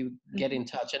 or how do you get in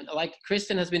touch? And like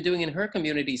Kristen has been doing in her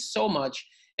community so much,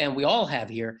 and we all have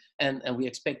here, and we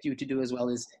expect you to do as well,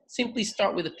 is simply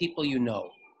start with the people you know.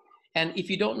 And if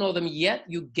you don't know them yet,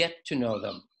 you get to know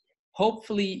them.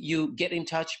 Hopefully you get in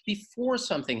touch before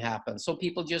something happens, so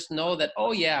people just know that,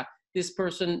 oh yeah, this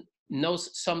person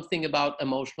knows something about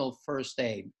emotional first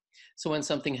aid. So when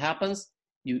something happens,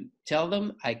 you tell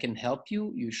them, I can help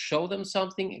you. You show them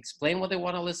something, explain what they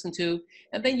want to listen to,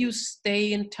 and then you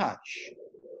stay in touch.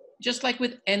 Just like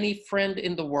with any friend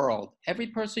in the world, every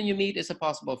person you meet is a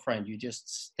possible friend. You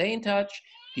just stay in touch.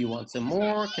 Do you want some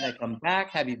more? Can I come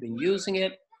back? Have you been using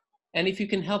it? And if you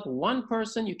can help one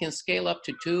person, you can scale up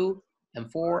to 2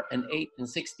 and 4 and 8 and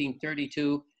 16,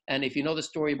 32. And if you know the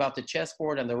story about the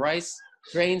chessboard and the rice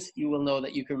grains, you will know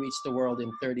that you can reach the world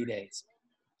in 30 days.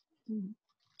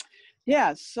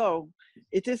 Yeah, so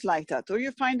it is like that. Or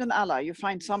you find an ally, you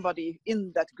find somebody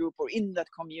in that group or in that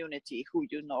community who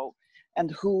you know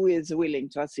and who is willing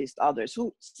to assist others,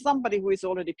 somebody who is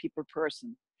already a people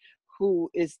person, who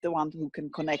is the one who can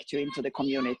connect you into the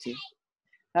community.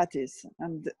 That is,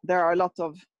 and there are a lot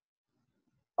of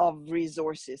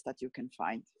resources that you can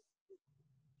find.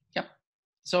 Yep.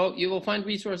 So you will find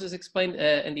resources explained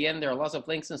in the end. There are lots of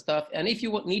links and stuff. And if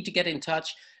you need to get in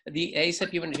touch, the ASAP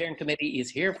Humanitarian Committee is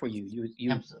here for you.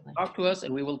 You talk to us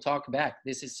and we will talk back.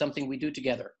 This is something we do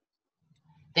together.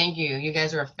 Thank you. You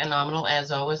guys are phenomenal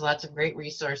as always. Lots of great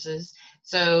resources.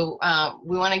 So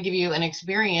we want to give you an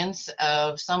experience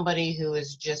of somebody who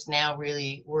is just now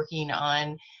really working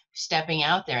on stepping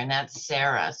out there, and that's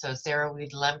Sarah. So Sarah,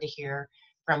 we'd love to hear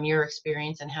from your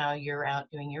experience and how you're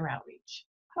out doing your outreach.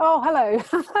 Oh, hello.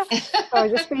 Sorry,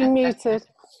 just being muted.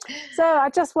 So I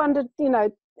just wondered, you know,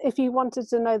 if you wanted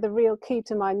to know the real key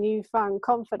to my newfound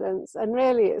confidence, and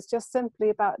really it's just simply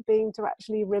about being to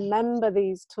actually remember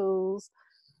these tools.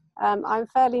 I'm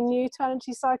fairly new to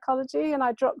energy psychology, and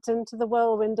I dropped into the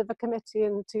whirlwind of a committee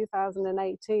in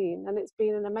 2018, and it's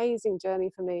been an amazing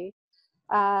journey for me,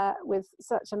 with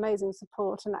such amazing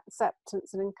support and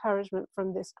acceptance and encouragement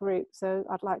from this group. So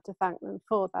I'd like to thank them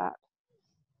for that.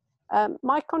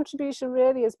 My contribution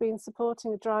really has been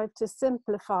supporting a drive to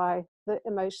simplify the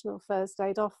emotional first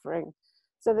aid offering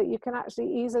so that you can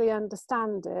actually easily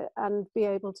understand it and be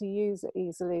able to use it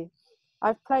easily.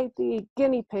 I've played the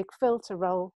guinea pig filter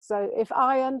role, so if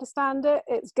I understand it,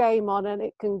 it's game on and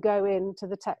it can go into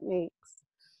the techniques.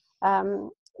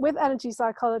 With energy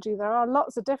psychology, there are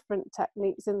lots of different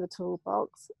techniques in the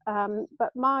toolbox,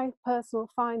 but my personal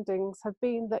findings have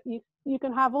been that you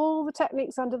can have all the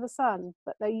techniques under the sun,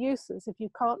 but they're useless if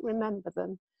you can't remember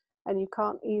them and you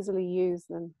can't easily use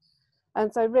them.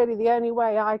 And so really the only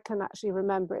way I can actually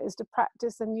remember it is to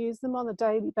practice and use them on a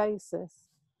daily basis.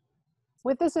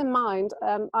 With this in mind,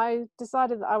 I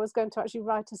decided that I was going to actually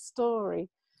write a story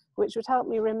which would help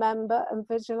me remember and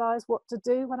visualize what to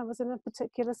do when I was in a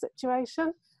particular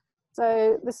situation.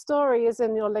 So the story is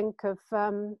in your link of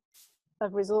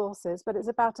resources, but it's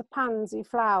about a pansy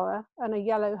flower and a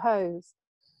yellow hose.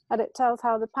 And it tells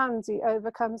how the pansy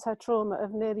overcomes her trauma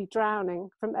of nearly drowning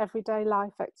from everyday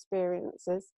life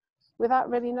experiences without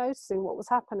really noticing what was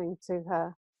happening to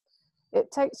her.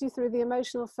 It takes you through the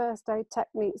emotional first aid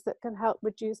techniques that can help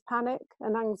reduce panic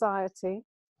and anxiety,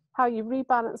 how you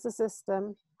rebalance the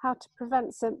system, how to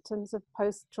prevent symptoms of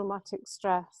post-traumatic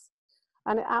stress.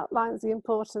 And it outlines the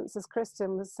importance, as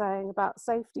Kristen was saying, about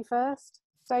safety first,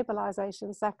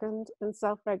 stabilization second, and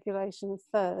self-regulation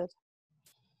third.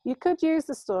 You could use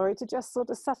the story to just sort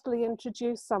of subtly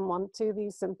introduce someone to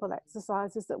these simple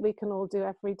exercises that we can all do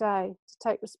every day to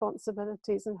take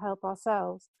responsibilities and help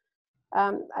ourselves.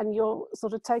 And you're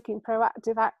sort of taking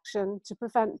proactive action to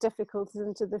prevent difficulties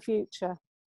into the future.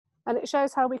 And it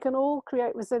shows how we can all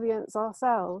create resilience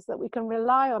ourselves, that we can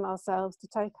rely on ourselves to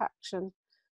take action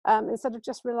instead of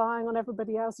just relying on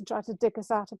everybody else to try to dig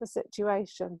us out of a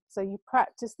situation. So you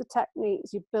practice the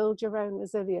techniques, you build your own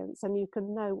resilience, and you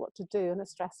can know what to do in a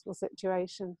stressful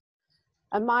situation.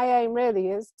 And my aim really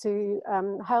is to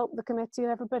help the committee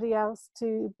and everybody else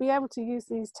to be able to use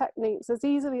these techniques as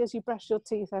easily as you brush your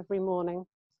teeth every morning.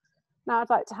 Now I'd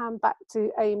like to hand back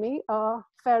to Amy, our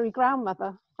fairy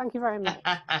grandmother. Thank you very much.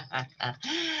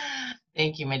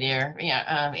 Thank you, my dear.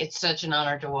 Yeah, it's such an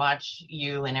honor to watch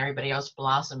you and everybody else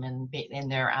blossom in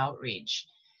their outreach.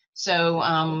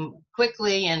 So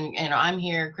quickly, and I'm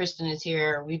here, Kristen is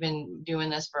here. We've been doing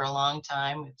this for a long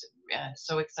time. It's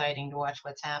so exciting to watch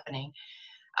what's happening.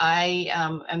 I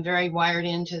am very wired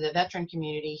into the veteran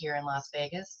community here in Las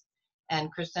Vegas.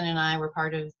 And Kristen and I were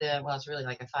part of the, well, it's really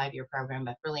like a 5-year program,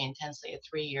 but really intensely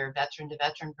a 3-year veteran to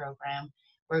veteran program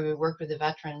where we worked with the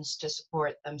veterans to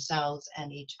support themselves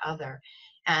and each other.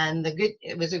 And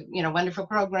it was a wonderful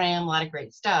program, a lot of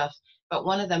great stuff. But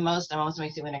one of the most, it almost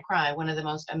makes me want to cry, one of the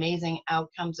most amazing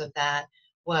outcomes of that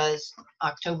was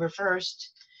October 1st.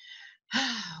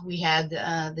 We had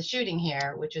the shooting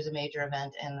here, which is a major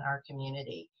event in our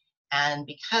community. And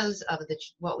because of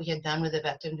what we had done with the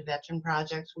Veteran to Veteran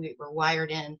projects, we were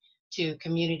wired in to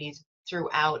communities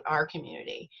throughout our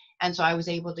community. And so I was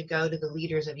able to go to the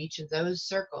leaders of each of those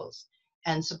circles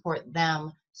and support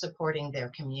them supporting their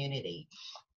community.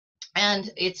 And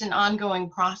it's an ongoing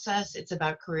process. It's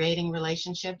about creating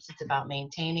relationships. It's about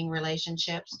maintaining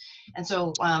relationships. And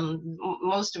so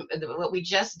most of what we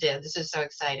just did, this is so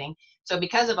exciting. So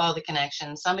because of all the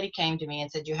connections, somebody came to me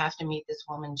and said, you have to meet this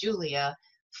woman, Julia,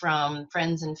 from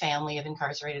Friends and Family of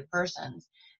Incarcerated Persons.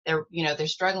 They're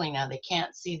struggling now. They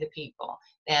can't see the people.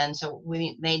 And so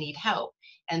they need help.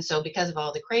 And so because of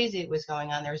all the crazy that was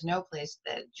going on, there was no place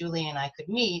that Julia and I could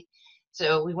meet.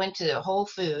 So we went to Whole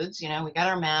Foods, we got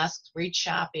our masks, reached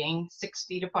shopping 6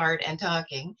 feet apart and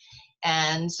talking.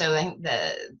 And so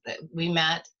we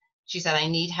met. She said, I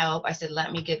need help. I said,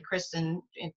 let me get Kristen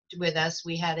with us.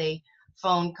 We had a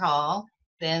phone call.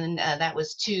 Then that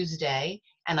was Tuesday.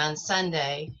 And on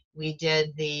Sunday, we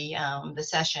did the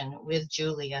session with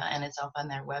Julia, and it's up on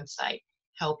their website,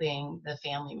 helping the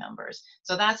family members.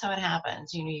 So that's how it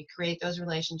happens. You create those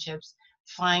relationships,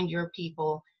 find your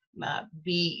people,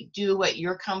 do what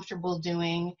you're comfortable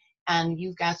doing, and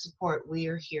you've got support. We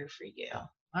are here for you.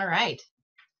 All right,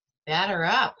 batter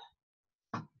up.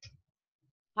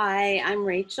 Hi, I'm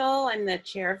Rachel. I'm the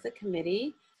chair of the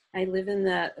committee. I live in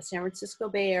the San Francisco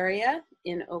Bay Area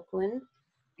in Oakland.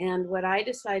 And what I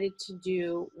decided to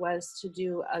do was to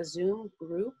do a Zoom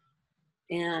group.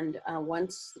 And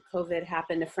once COVID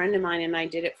happened, a friend of mine and I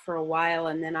did it for a while,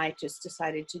 and then I just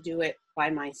decided to do it by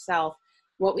myself.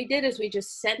 What we did is we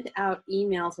just sent out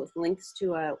emails with links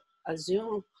to a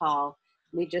Zoom call.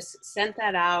 We just sent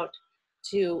that out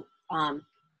to a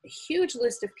huge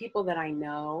list of people that I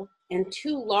know and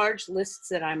 2 large lists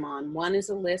that I'm on. One is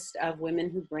a list of women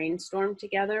who brainstorm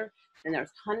together, and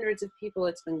there's hundreds of people.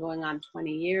 It's been going on 20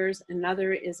 years.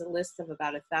 Another is a list of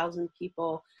about 1,000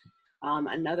 people,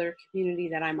 another community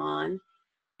that I'm on.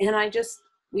 And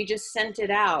we just sent it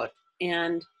out,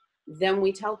 and then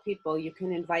we tell people you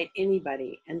can invite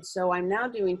anybody. And so I'm now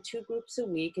doing 2 groups a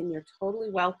week, and you're totally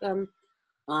welcome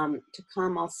to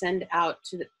come. I'll send out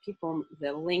to the people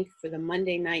the link for the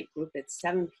Monday night group at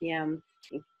 7 p.m.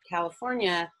 in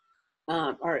California,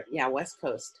 West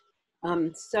Coast.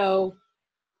 So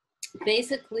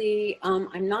basically,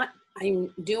 I'm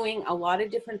doing a lot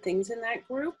of different things in that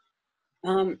group,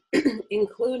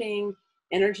 including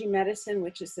energy medicine,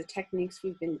 which is the techniques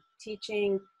we've been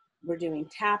teaching. We're doing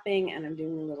tapping, and I'm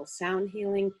doing a little sound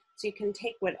healing. So you can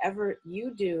take whatever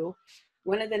you do.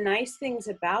 One of the nice things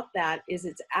about that is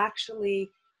it's actually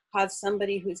caused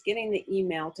somebody who's getting the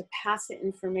email to pass the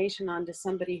information on to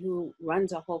somebody who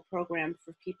runs a whole program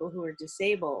for people who are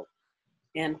disabled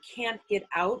and can't get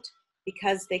out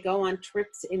because they go on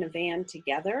trips in a van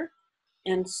together.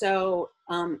 And so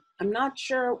I'm not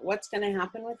sure what's going to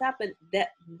happen with that, but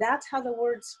that's how the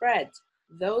word spreads.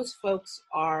 Those folks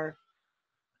are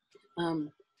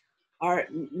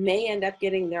may end up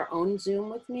getting their own Zoom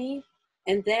with me.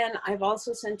 And then I've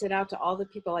also sent it out to all the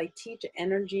people I teach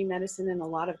energy medicine and a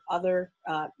lot of other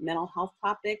mental health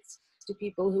topics to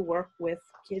people who work with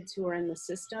kids who are in the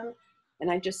system. And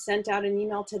I just sent out an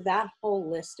email to that whole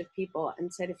list of people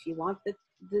and said, if you want the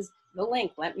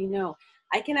link, let me know.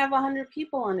 I can have 100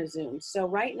 people on a Zoom. So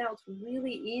right now it's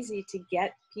really easy to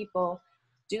get people,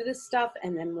 do this stuff,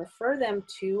 and then refer them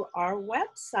to our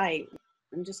website.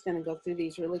 I'm just going to go through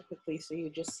these really quickly so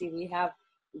you just see we have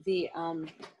the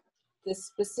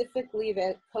specifically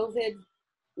the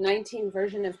COVID-19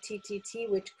 version of TTT,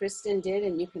 which Kristen did,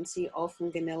 and you can see Ulf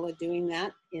and Gunilla doing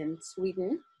that in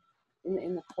Sweden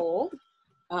in the cold.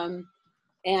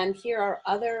 And here are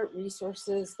other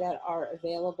resources that are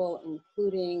available,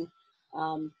 including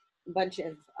a bunch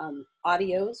of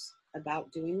audios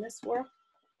about doing this work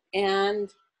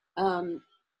and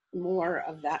more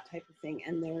of that type of thing.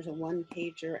 And there's a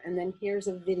one-pager, and then here's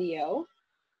a video.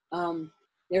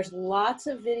 There's lots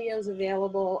of videos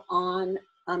available on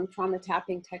trauma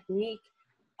tapping technique,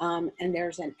 and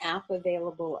there's an app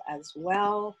available as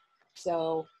well.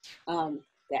 So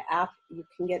the app you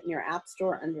can get in your app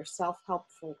store under self-help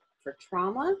for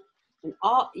trauma, and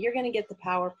you're going to get the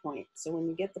PowerPoint. So when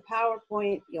you get the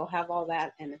PowerPoint, you'll have all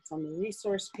that, and it's on the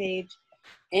resource page.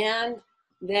 And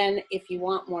then if you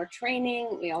want more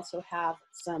training, we also have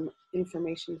some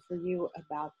information for you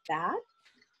about that.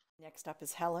 Next up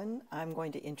is Helen. I'm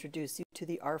going to introduce you to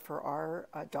the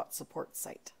R4R.support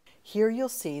site. Here you'll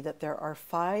see that there are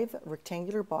 5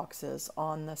 rectangular boxes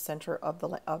on the center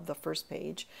of the first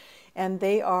page, and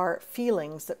they are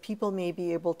feelings that people may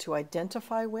be able to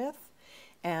identify with,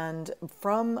 and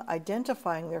from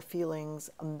identifying their feelings,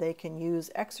 they can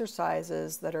use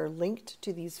exercises that are linked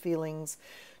to these feelings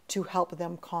to help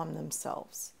them calm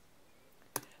themselves.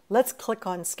 Let's click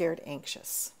on Scared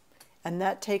Anxious. And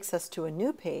that takes us to a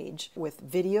new page with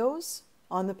videos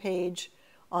on the page.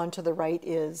 On to the right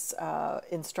is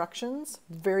instructions,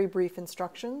 very brief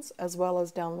instructions, as well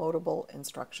as downloadable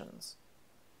instructions.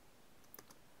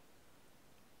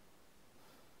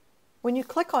 When you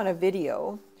click on a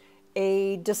video,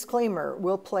 a disclaimer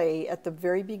will play at the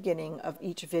very beginning of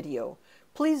each video.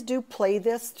 Please do play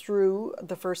this through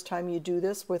the first time you do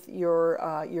this with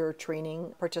your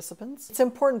training participants. It's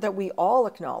important that we all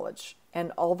acknowledge,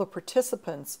 and all the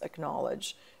participants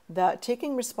acknowledge, that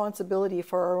taking responsibility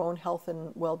for our own health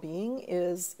and well-being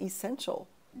is essential.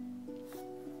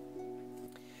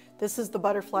 This is the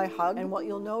butterfly hug, and what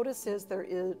you'll notice is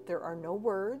there are no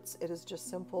words. It is just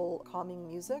simple calming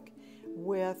music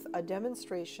with a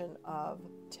demonstration of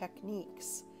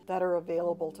techniques that are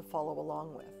available to follow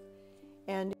along with.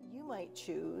 And you might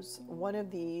choose one of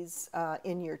these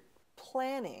in your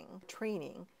planning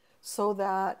training so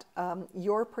that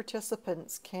your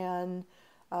participants can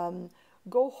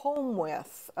go home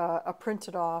with a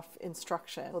printed off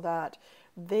instruction so that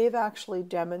they've actually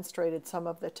demonstrated some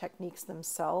of the techniques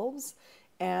themselves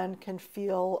and can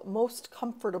feel most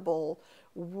comfortable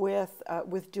with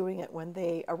doing it when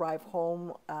they arrive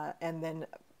home and then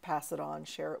pass it on,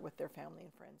 share it with their family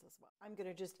and friends as well. I'm going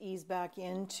to just ease back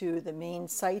into the main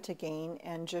site again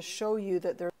and just show you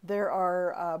that there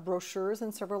are brochures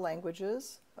in several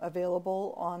languages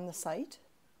available on the site.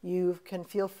 You can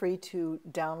feel free to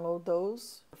download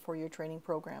those for your training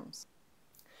programs.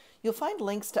 You'll find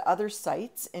links to other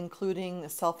sites, including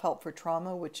Self-Help for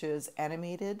Trauma, which is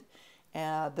animated,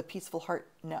 the Peaceful Heart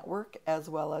Network, as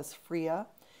well as FRIA,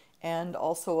 and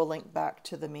also a link back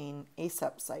to the main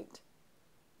ACEP site.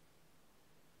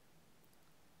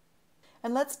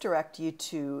 And let's direct you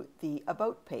to the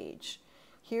About page.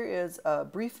 Here is a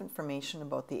brief information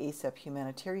about the ACEP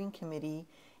Humanitarian Committee,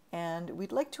 and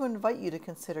we'd like to invite you to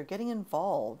consider getting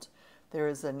involved. There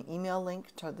is an email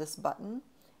link to this button,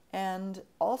 and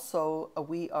also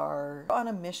we are on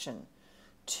a mission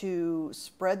to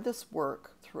spread this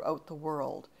work throughout the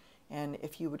world, and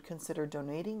if you would consider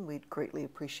donating, we'd greatly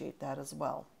appreciate that as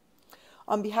well.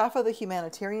 On behalf of the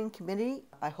Humanitarian Committee,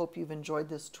 I hope you've enjoyed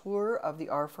this tour of the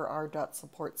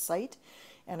R4R.support site,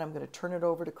 and I'm going to turn it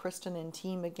over to Kristen and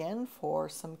team again for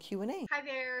some Q&A. Hi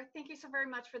there. Thank you so very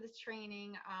much for this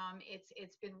training.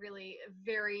 It's been really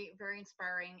very, very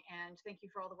inspiring, and thank you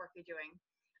for all the work you're doing.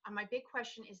 My big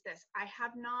question is this. I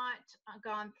have not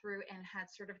gone through and had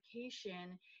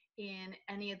certification in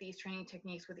any of these training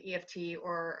techniques with EFT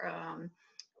or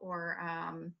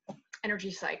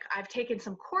energy psych. I've taken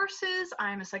some courses.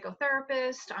 I'm a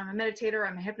psychotherapist. I'm a meditator.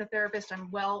 I'm a hypnotherapist. I'm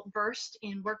well versed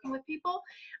in working with people.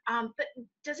 But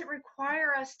does it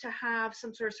require us to have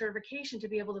some sort of certification to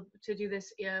be able to do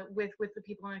this with the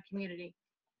people in the community?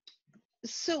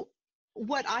 So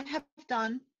what I have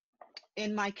done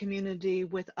in my community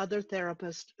with other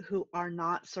therapists who are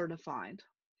not certified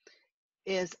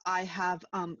is I have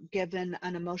given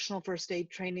an emotional first aid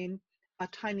training a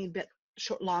tiny bit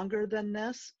longer than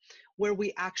this, where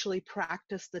we actually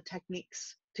practice the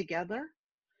techniques together.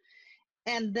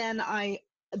 And then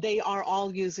they are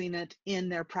all using it in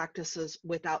their practices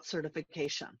without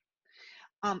certification.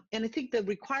 And I think the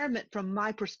requirement from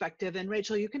my perspective, and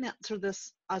Rachel, you can answer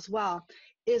this as well,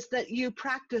 is that you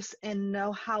practice and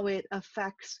know how it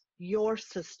affects your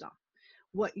system,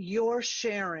 what you're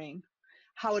sharing,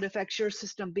 how it affects your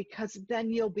system, because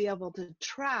then you'll be able to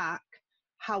track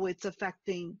how it's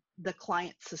affecting the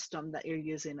client system that you're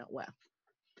using it with.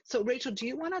 So Rachel, do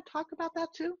you want to talk about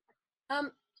that too?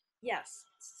 Yes.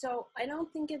 So I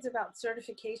don't think it's about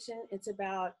certification. It's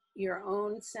about your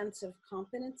own sense of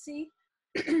competency.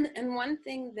 And one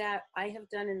thing that I have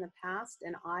done in the past,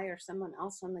 and I or someone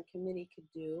else on the committee could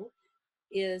do,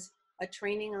 is a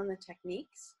training on the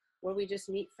techniques where we just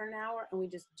meet for an hour and we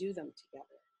just do them together.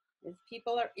 If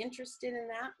people are interested in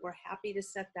that, we're happy to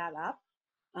set that up.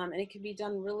 And it can be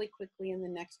done really quickly in the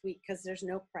next week because there's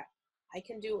no prep. I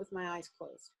can do it with my eyes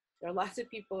closed. There are lots of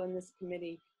people in this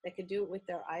committee that could do it with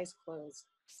their eyes closed.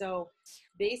 So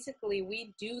basically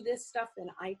we do this stuff and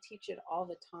I teach it all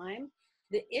the time.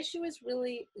 The issue is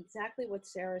really exactly what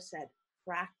Sarah said,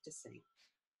 practicing.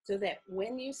 So that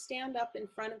when you stand up in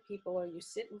front of people or you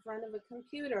sit in front of a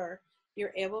computer,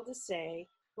 you're able to say,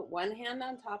 put one hand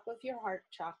on top of your heart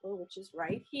chakra, which is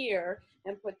right here,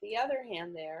 and put the other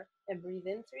hand there and breathe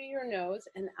in through your nose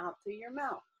and out through your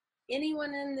mouth.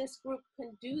 Anyone in this group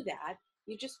can do that.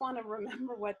 You just want to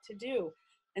remember what to do.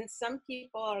 And some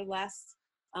people are less,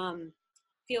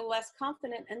 feel less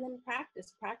confident, and then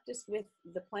practice with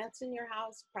the plants in your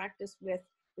house, practice with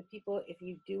the people, if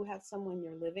you do have someone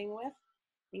you're living with,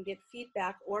 and get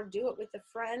feedback, or do it with a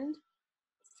friend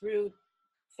through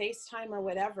FaceTime or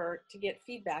whatever to get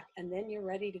feedback, and then you're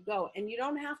ready to go. And you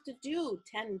don't have to do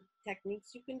 10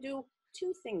 techniques. You can do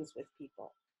 2 things with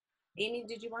people. Amy,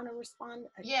 did you want to respond?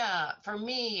 Yeah, for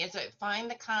me, it's find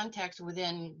the context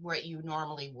within what you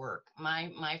normally work.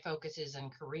 My focus is in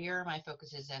career. My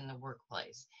focus is in the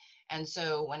workplace. And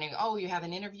so when you have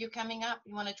an interview coming up,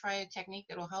 you want to try a technique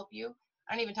that will help you.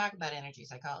 I don't even talk about energy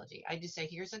psychology. I just say,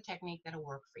 here's a technique that'll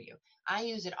work for you. I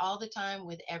use it all the time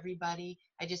with everybody.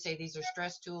 I just say, these are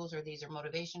stress tools, or these are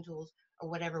motivation tools, or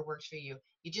whatever works for you.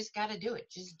 You just got to do it.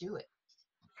 Just do it.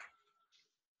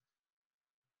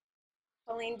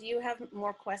 Pauline, do you have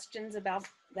more questions about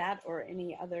that or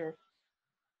any other?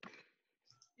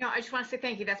 No, I just want to say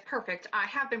thank you. That's perfect. I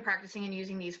have been practicing and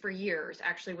using these for years,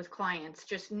 actually, with clients,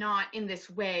 just not in this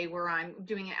way where I'm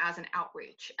doing it as an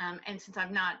outreach. And since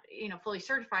I'm not, fully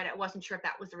certified, I wasn't sure if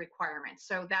that was the requirement.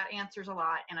 So that answers a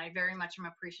lot, and I very much am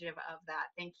appreciative of that.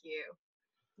 Thank you.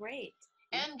 Great.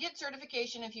 And get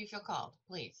certification if you feel called,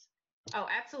 please. Oh,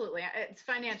 absolutely. It's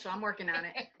financial. I'm working on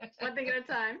it. One thing at a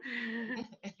time.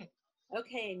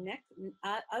 Okay, next,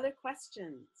 other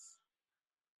questions?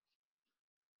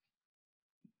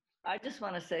 I just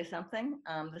want to say something.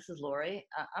 This is Lori.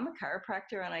 I'm a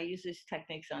chiropractor and I use these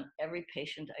techniques on every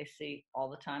patient I see all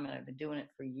the time, and I've been doing it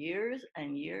for years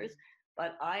and years,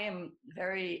 but I am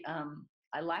very,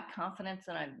 I lack confidence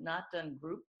and I've not done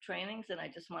group trainings, and I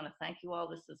just want to thank you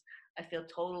all. I feel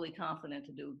totally confident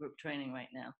to do group training right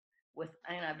now.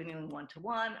 And I've been doing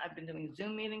one-to-one. I've been doing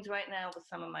Zoom meetings right now with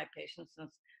some of my patients,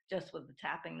 since just with the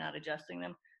tapping, not adjusting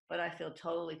them, but I feel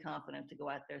totally confident to go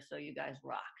out there. So you guys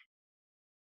rock.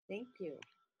 Thank you.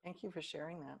 Thank you for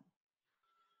sharing that.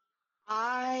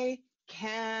 I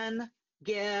can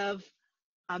give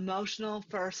emotional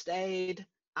first aid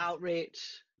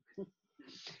outreach.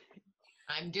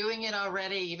 I'm doing it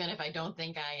already, even if I don't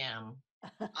think I am.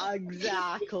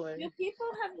 Exactly. Do people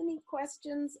have any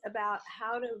questions about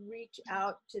how to reach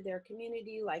out to their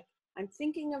community? Like, I'm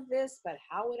thinking of this, but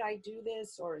how would I do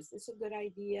this? Or is this a good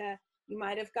idea? You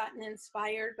might have gotten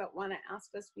inspired, but want to ask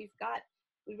us.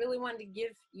 We really wanted to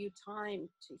give you time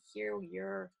to hear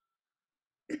your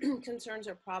concerns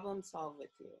or problem solve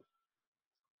with you.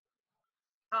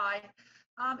 Hi.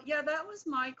 Yeah, that was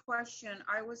my question.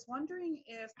 I was wondering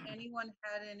if anyone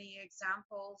had any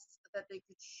examples that they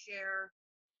could share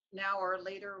now or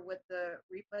later with the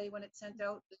replay when it's sent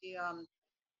out,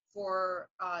 for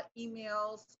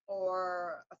emails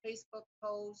or a Facebook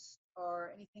post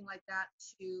or anything like that,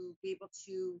 to be able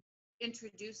to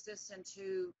introduce this and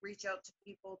to reach out to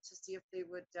people to see if they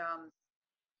would,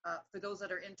 for those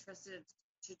that are interested,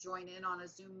 to join in on a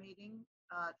Zoom meeting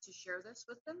to share this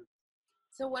with them.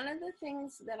 So one of the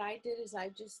things that I did is I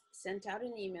just sent out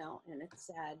an email, and it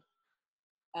said,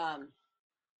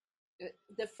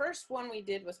 the first one we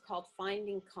did was called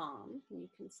Finding Calm. You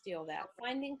can steal that.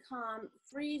 Finding Calm,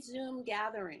 free Zoom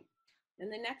gathering.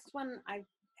 And the next one I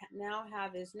now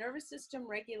have is Nervous System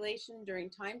Regulation During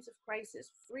Times of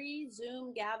Crisis, free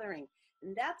Zoom gathering.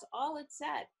 And that's all it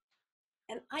said.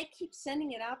 And I keep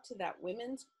sending it out to that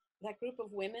group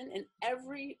of women, and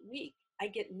every week I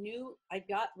get new, I've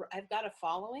got a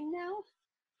following now,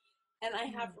 and I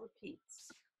have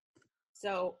repeats.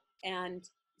 So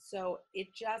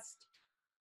it just,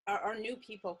 our new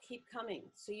people keep coming.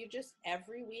 So you just,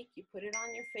 every week you put it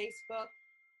on your Facebook,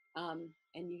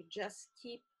 and you just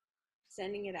keep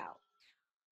sending it out.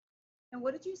 And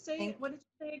what did you say? What did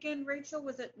you say again, Rachel?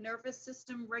 Was it nervous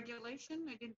system regulation?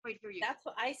 I didn't quite hear you. That's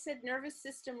what I said, nervous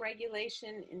system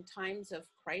regulation in times of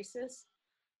crisis.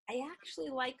 I actually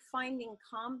like Finding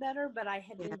Calm better, but I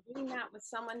had been doing that with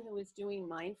someone who was doing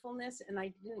mindfulness, and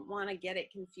I didn't want to get it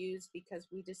confused because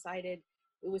we decided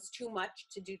it was too much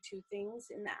to do two things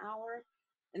in the hour.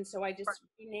 And so I just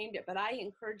renamed it. But I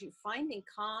encourage you, Finding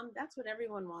Calm, that's what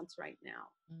everyone wants right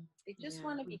now. They just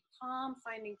want to be calm,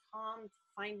 finding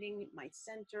my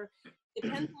center.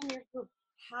 Depends on your group.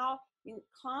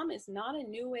 Calm is not a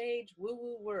new age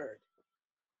woo-woo word.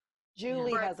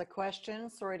 Julie has a question.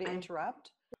 Sorry to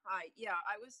interrupt. Hi. Yeah,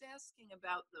 I was asking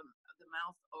about the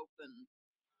mouth open,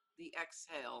 the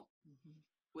exhale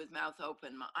with mouth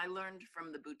open. I learned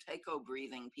from the Buteyko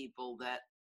breathing people that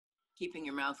keeping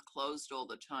your mouth closed all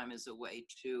the time is a way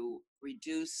to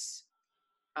reduce,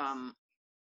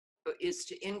 is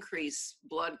to increase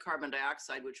blood carbon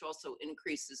dioxide, which also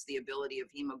increases the ability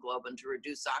of hemoglobin to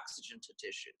reduce oxygen to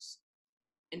tissues.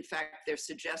 In fact, they're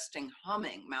suggesting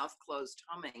humming, mouth closed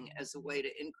humming, as a way to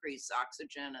increase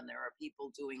oxygen. And there are people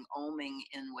doing oming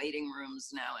in waiting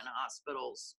rooms now in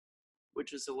hospitals,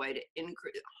 which is a way to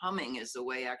increase, humming is a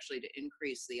way actually to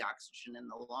increase the oxygen in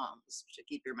the lungs, to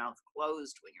keep your mouth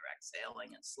closed when you're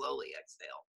exhaling and slowly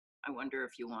exhale. I wonder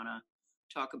if you want to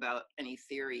talk about any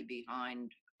theory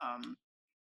behind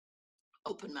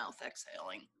open mouth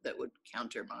exhaling that would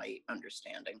counter my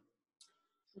understanding.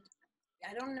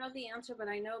 I don't know the answer, but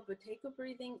I know Buteyko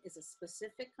breathing is a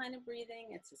specific kind of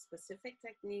breathing. It's a specific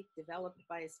technique developed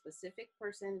by a specific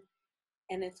person,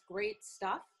 and it's great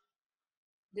stuff.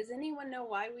 Does anyone know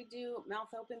why we do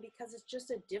mouth open? Because it's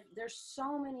just there's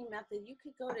so many methods. You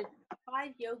could go to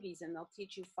 5 yogis and they'll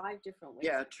teach you 5 different ways.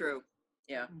 Yeah, true.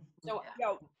 Yeah. So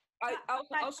yeah,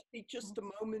 I'll speak just a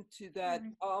moment to that.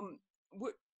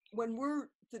 When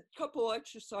the couple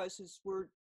exercises we're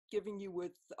giving you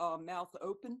with mouth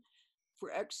open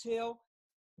for exhale,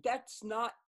 that's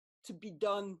not to be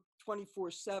done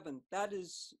 24/7. That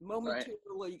is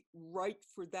momentarily right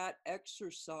for that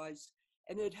exercise.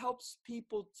 And it helps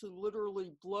people to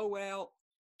literally blow out,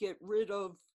 get rid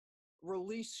of,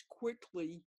 release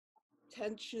quickly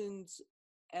tensions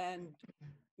and,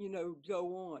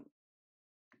 go on.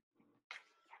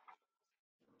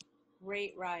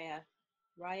 Great, Raya.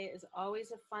 Raya is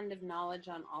always a fund of knowledge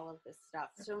on all of this stuff.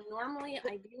 So normally,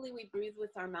 ideally, we breathe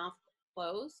with our mouth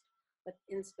closed, but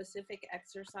in specific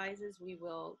exercises, we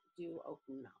will do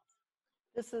open mouth.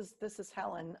 This is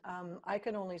Helen. I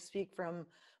can only speak from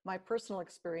my personal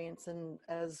experience, and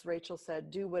as Rachel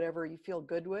said, do whatever you feel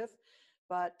good with.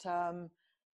 But I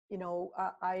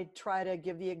try to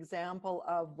give the example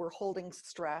of we're holding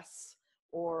stress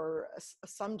or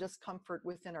some discomfort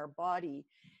within our body,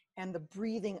 and the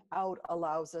breathing out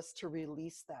allows us to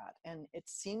release that. And it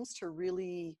seems to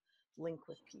really link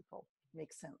with people.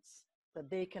 Makes sense that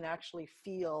they can actually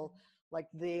feel like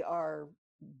they are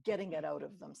getting it out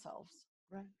of themselves.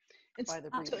 Right. By the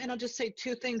breathing. And I'll just say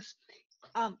 2 things.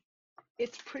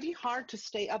 It's pretty hard to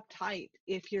stay uptight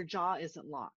if your jaw isn't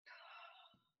locked.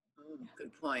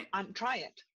 Good point. Try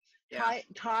it. Yeah.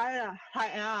 Try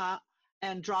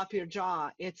and drop your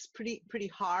jaw. It's pretty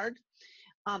hard.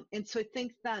 And so I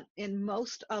think that in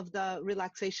most of the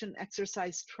relaxation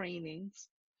exercise trainings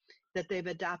that they've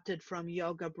adapted from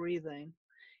yoga breathing,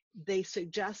 they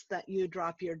suggest that you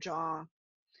drop your jaw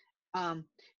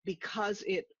because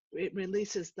it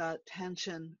releases the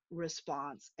tension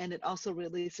response, and it also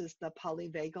releases the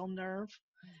polyvagal nerve.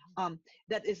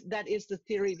 That is the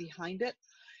theory behind it.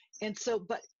 And so,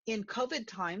 but in COVID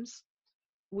times,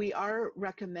 we are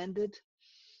recommended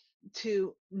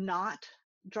to not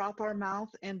drop our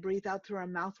mouth and breathe out through our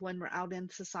mouth when we're out in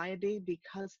society,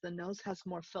 because the nose has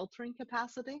more filtering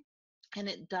capacity, and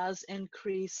it does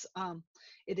increase,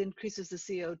 it increases the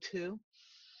CO2.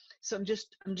 So I'm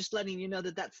just letting you know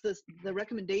that that's the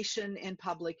recommendation in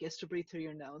public is to breathe through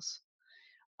your nose.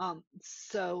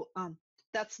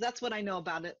 That's what I know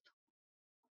about it.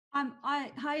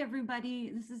 Hi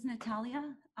everybody, this is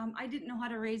Natalia. I didn't know how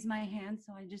to raise my hand,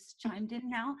 so I just chimed in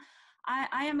now.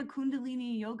 I am a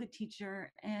Kundalini yoga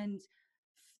teacher, and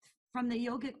from the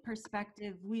yogic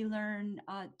perspective, we learn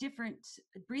different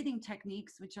breathing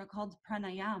techniques, which are called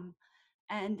pranayam,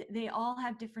 and they all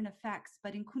have different effects.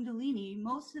 But in Kundalini,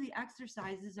 most of the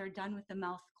exercises are done with the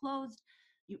mouth closed.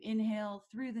 You inhale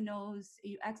through the nose,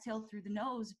 you exhale through the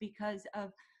nose because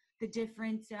of the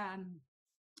different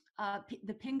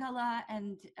the Pingala,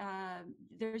 and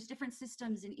there's different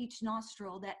systems in each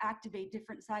nostril that activate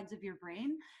different sides of your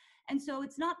brain. And so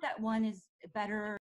it's not that one is better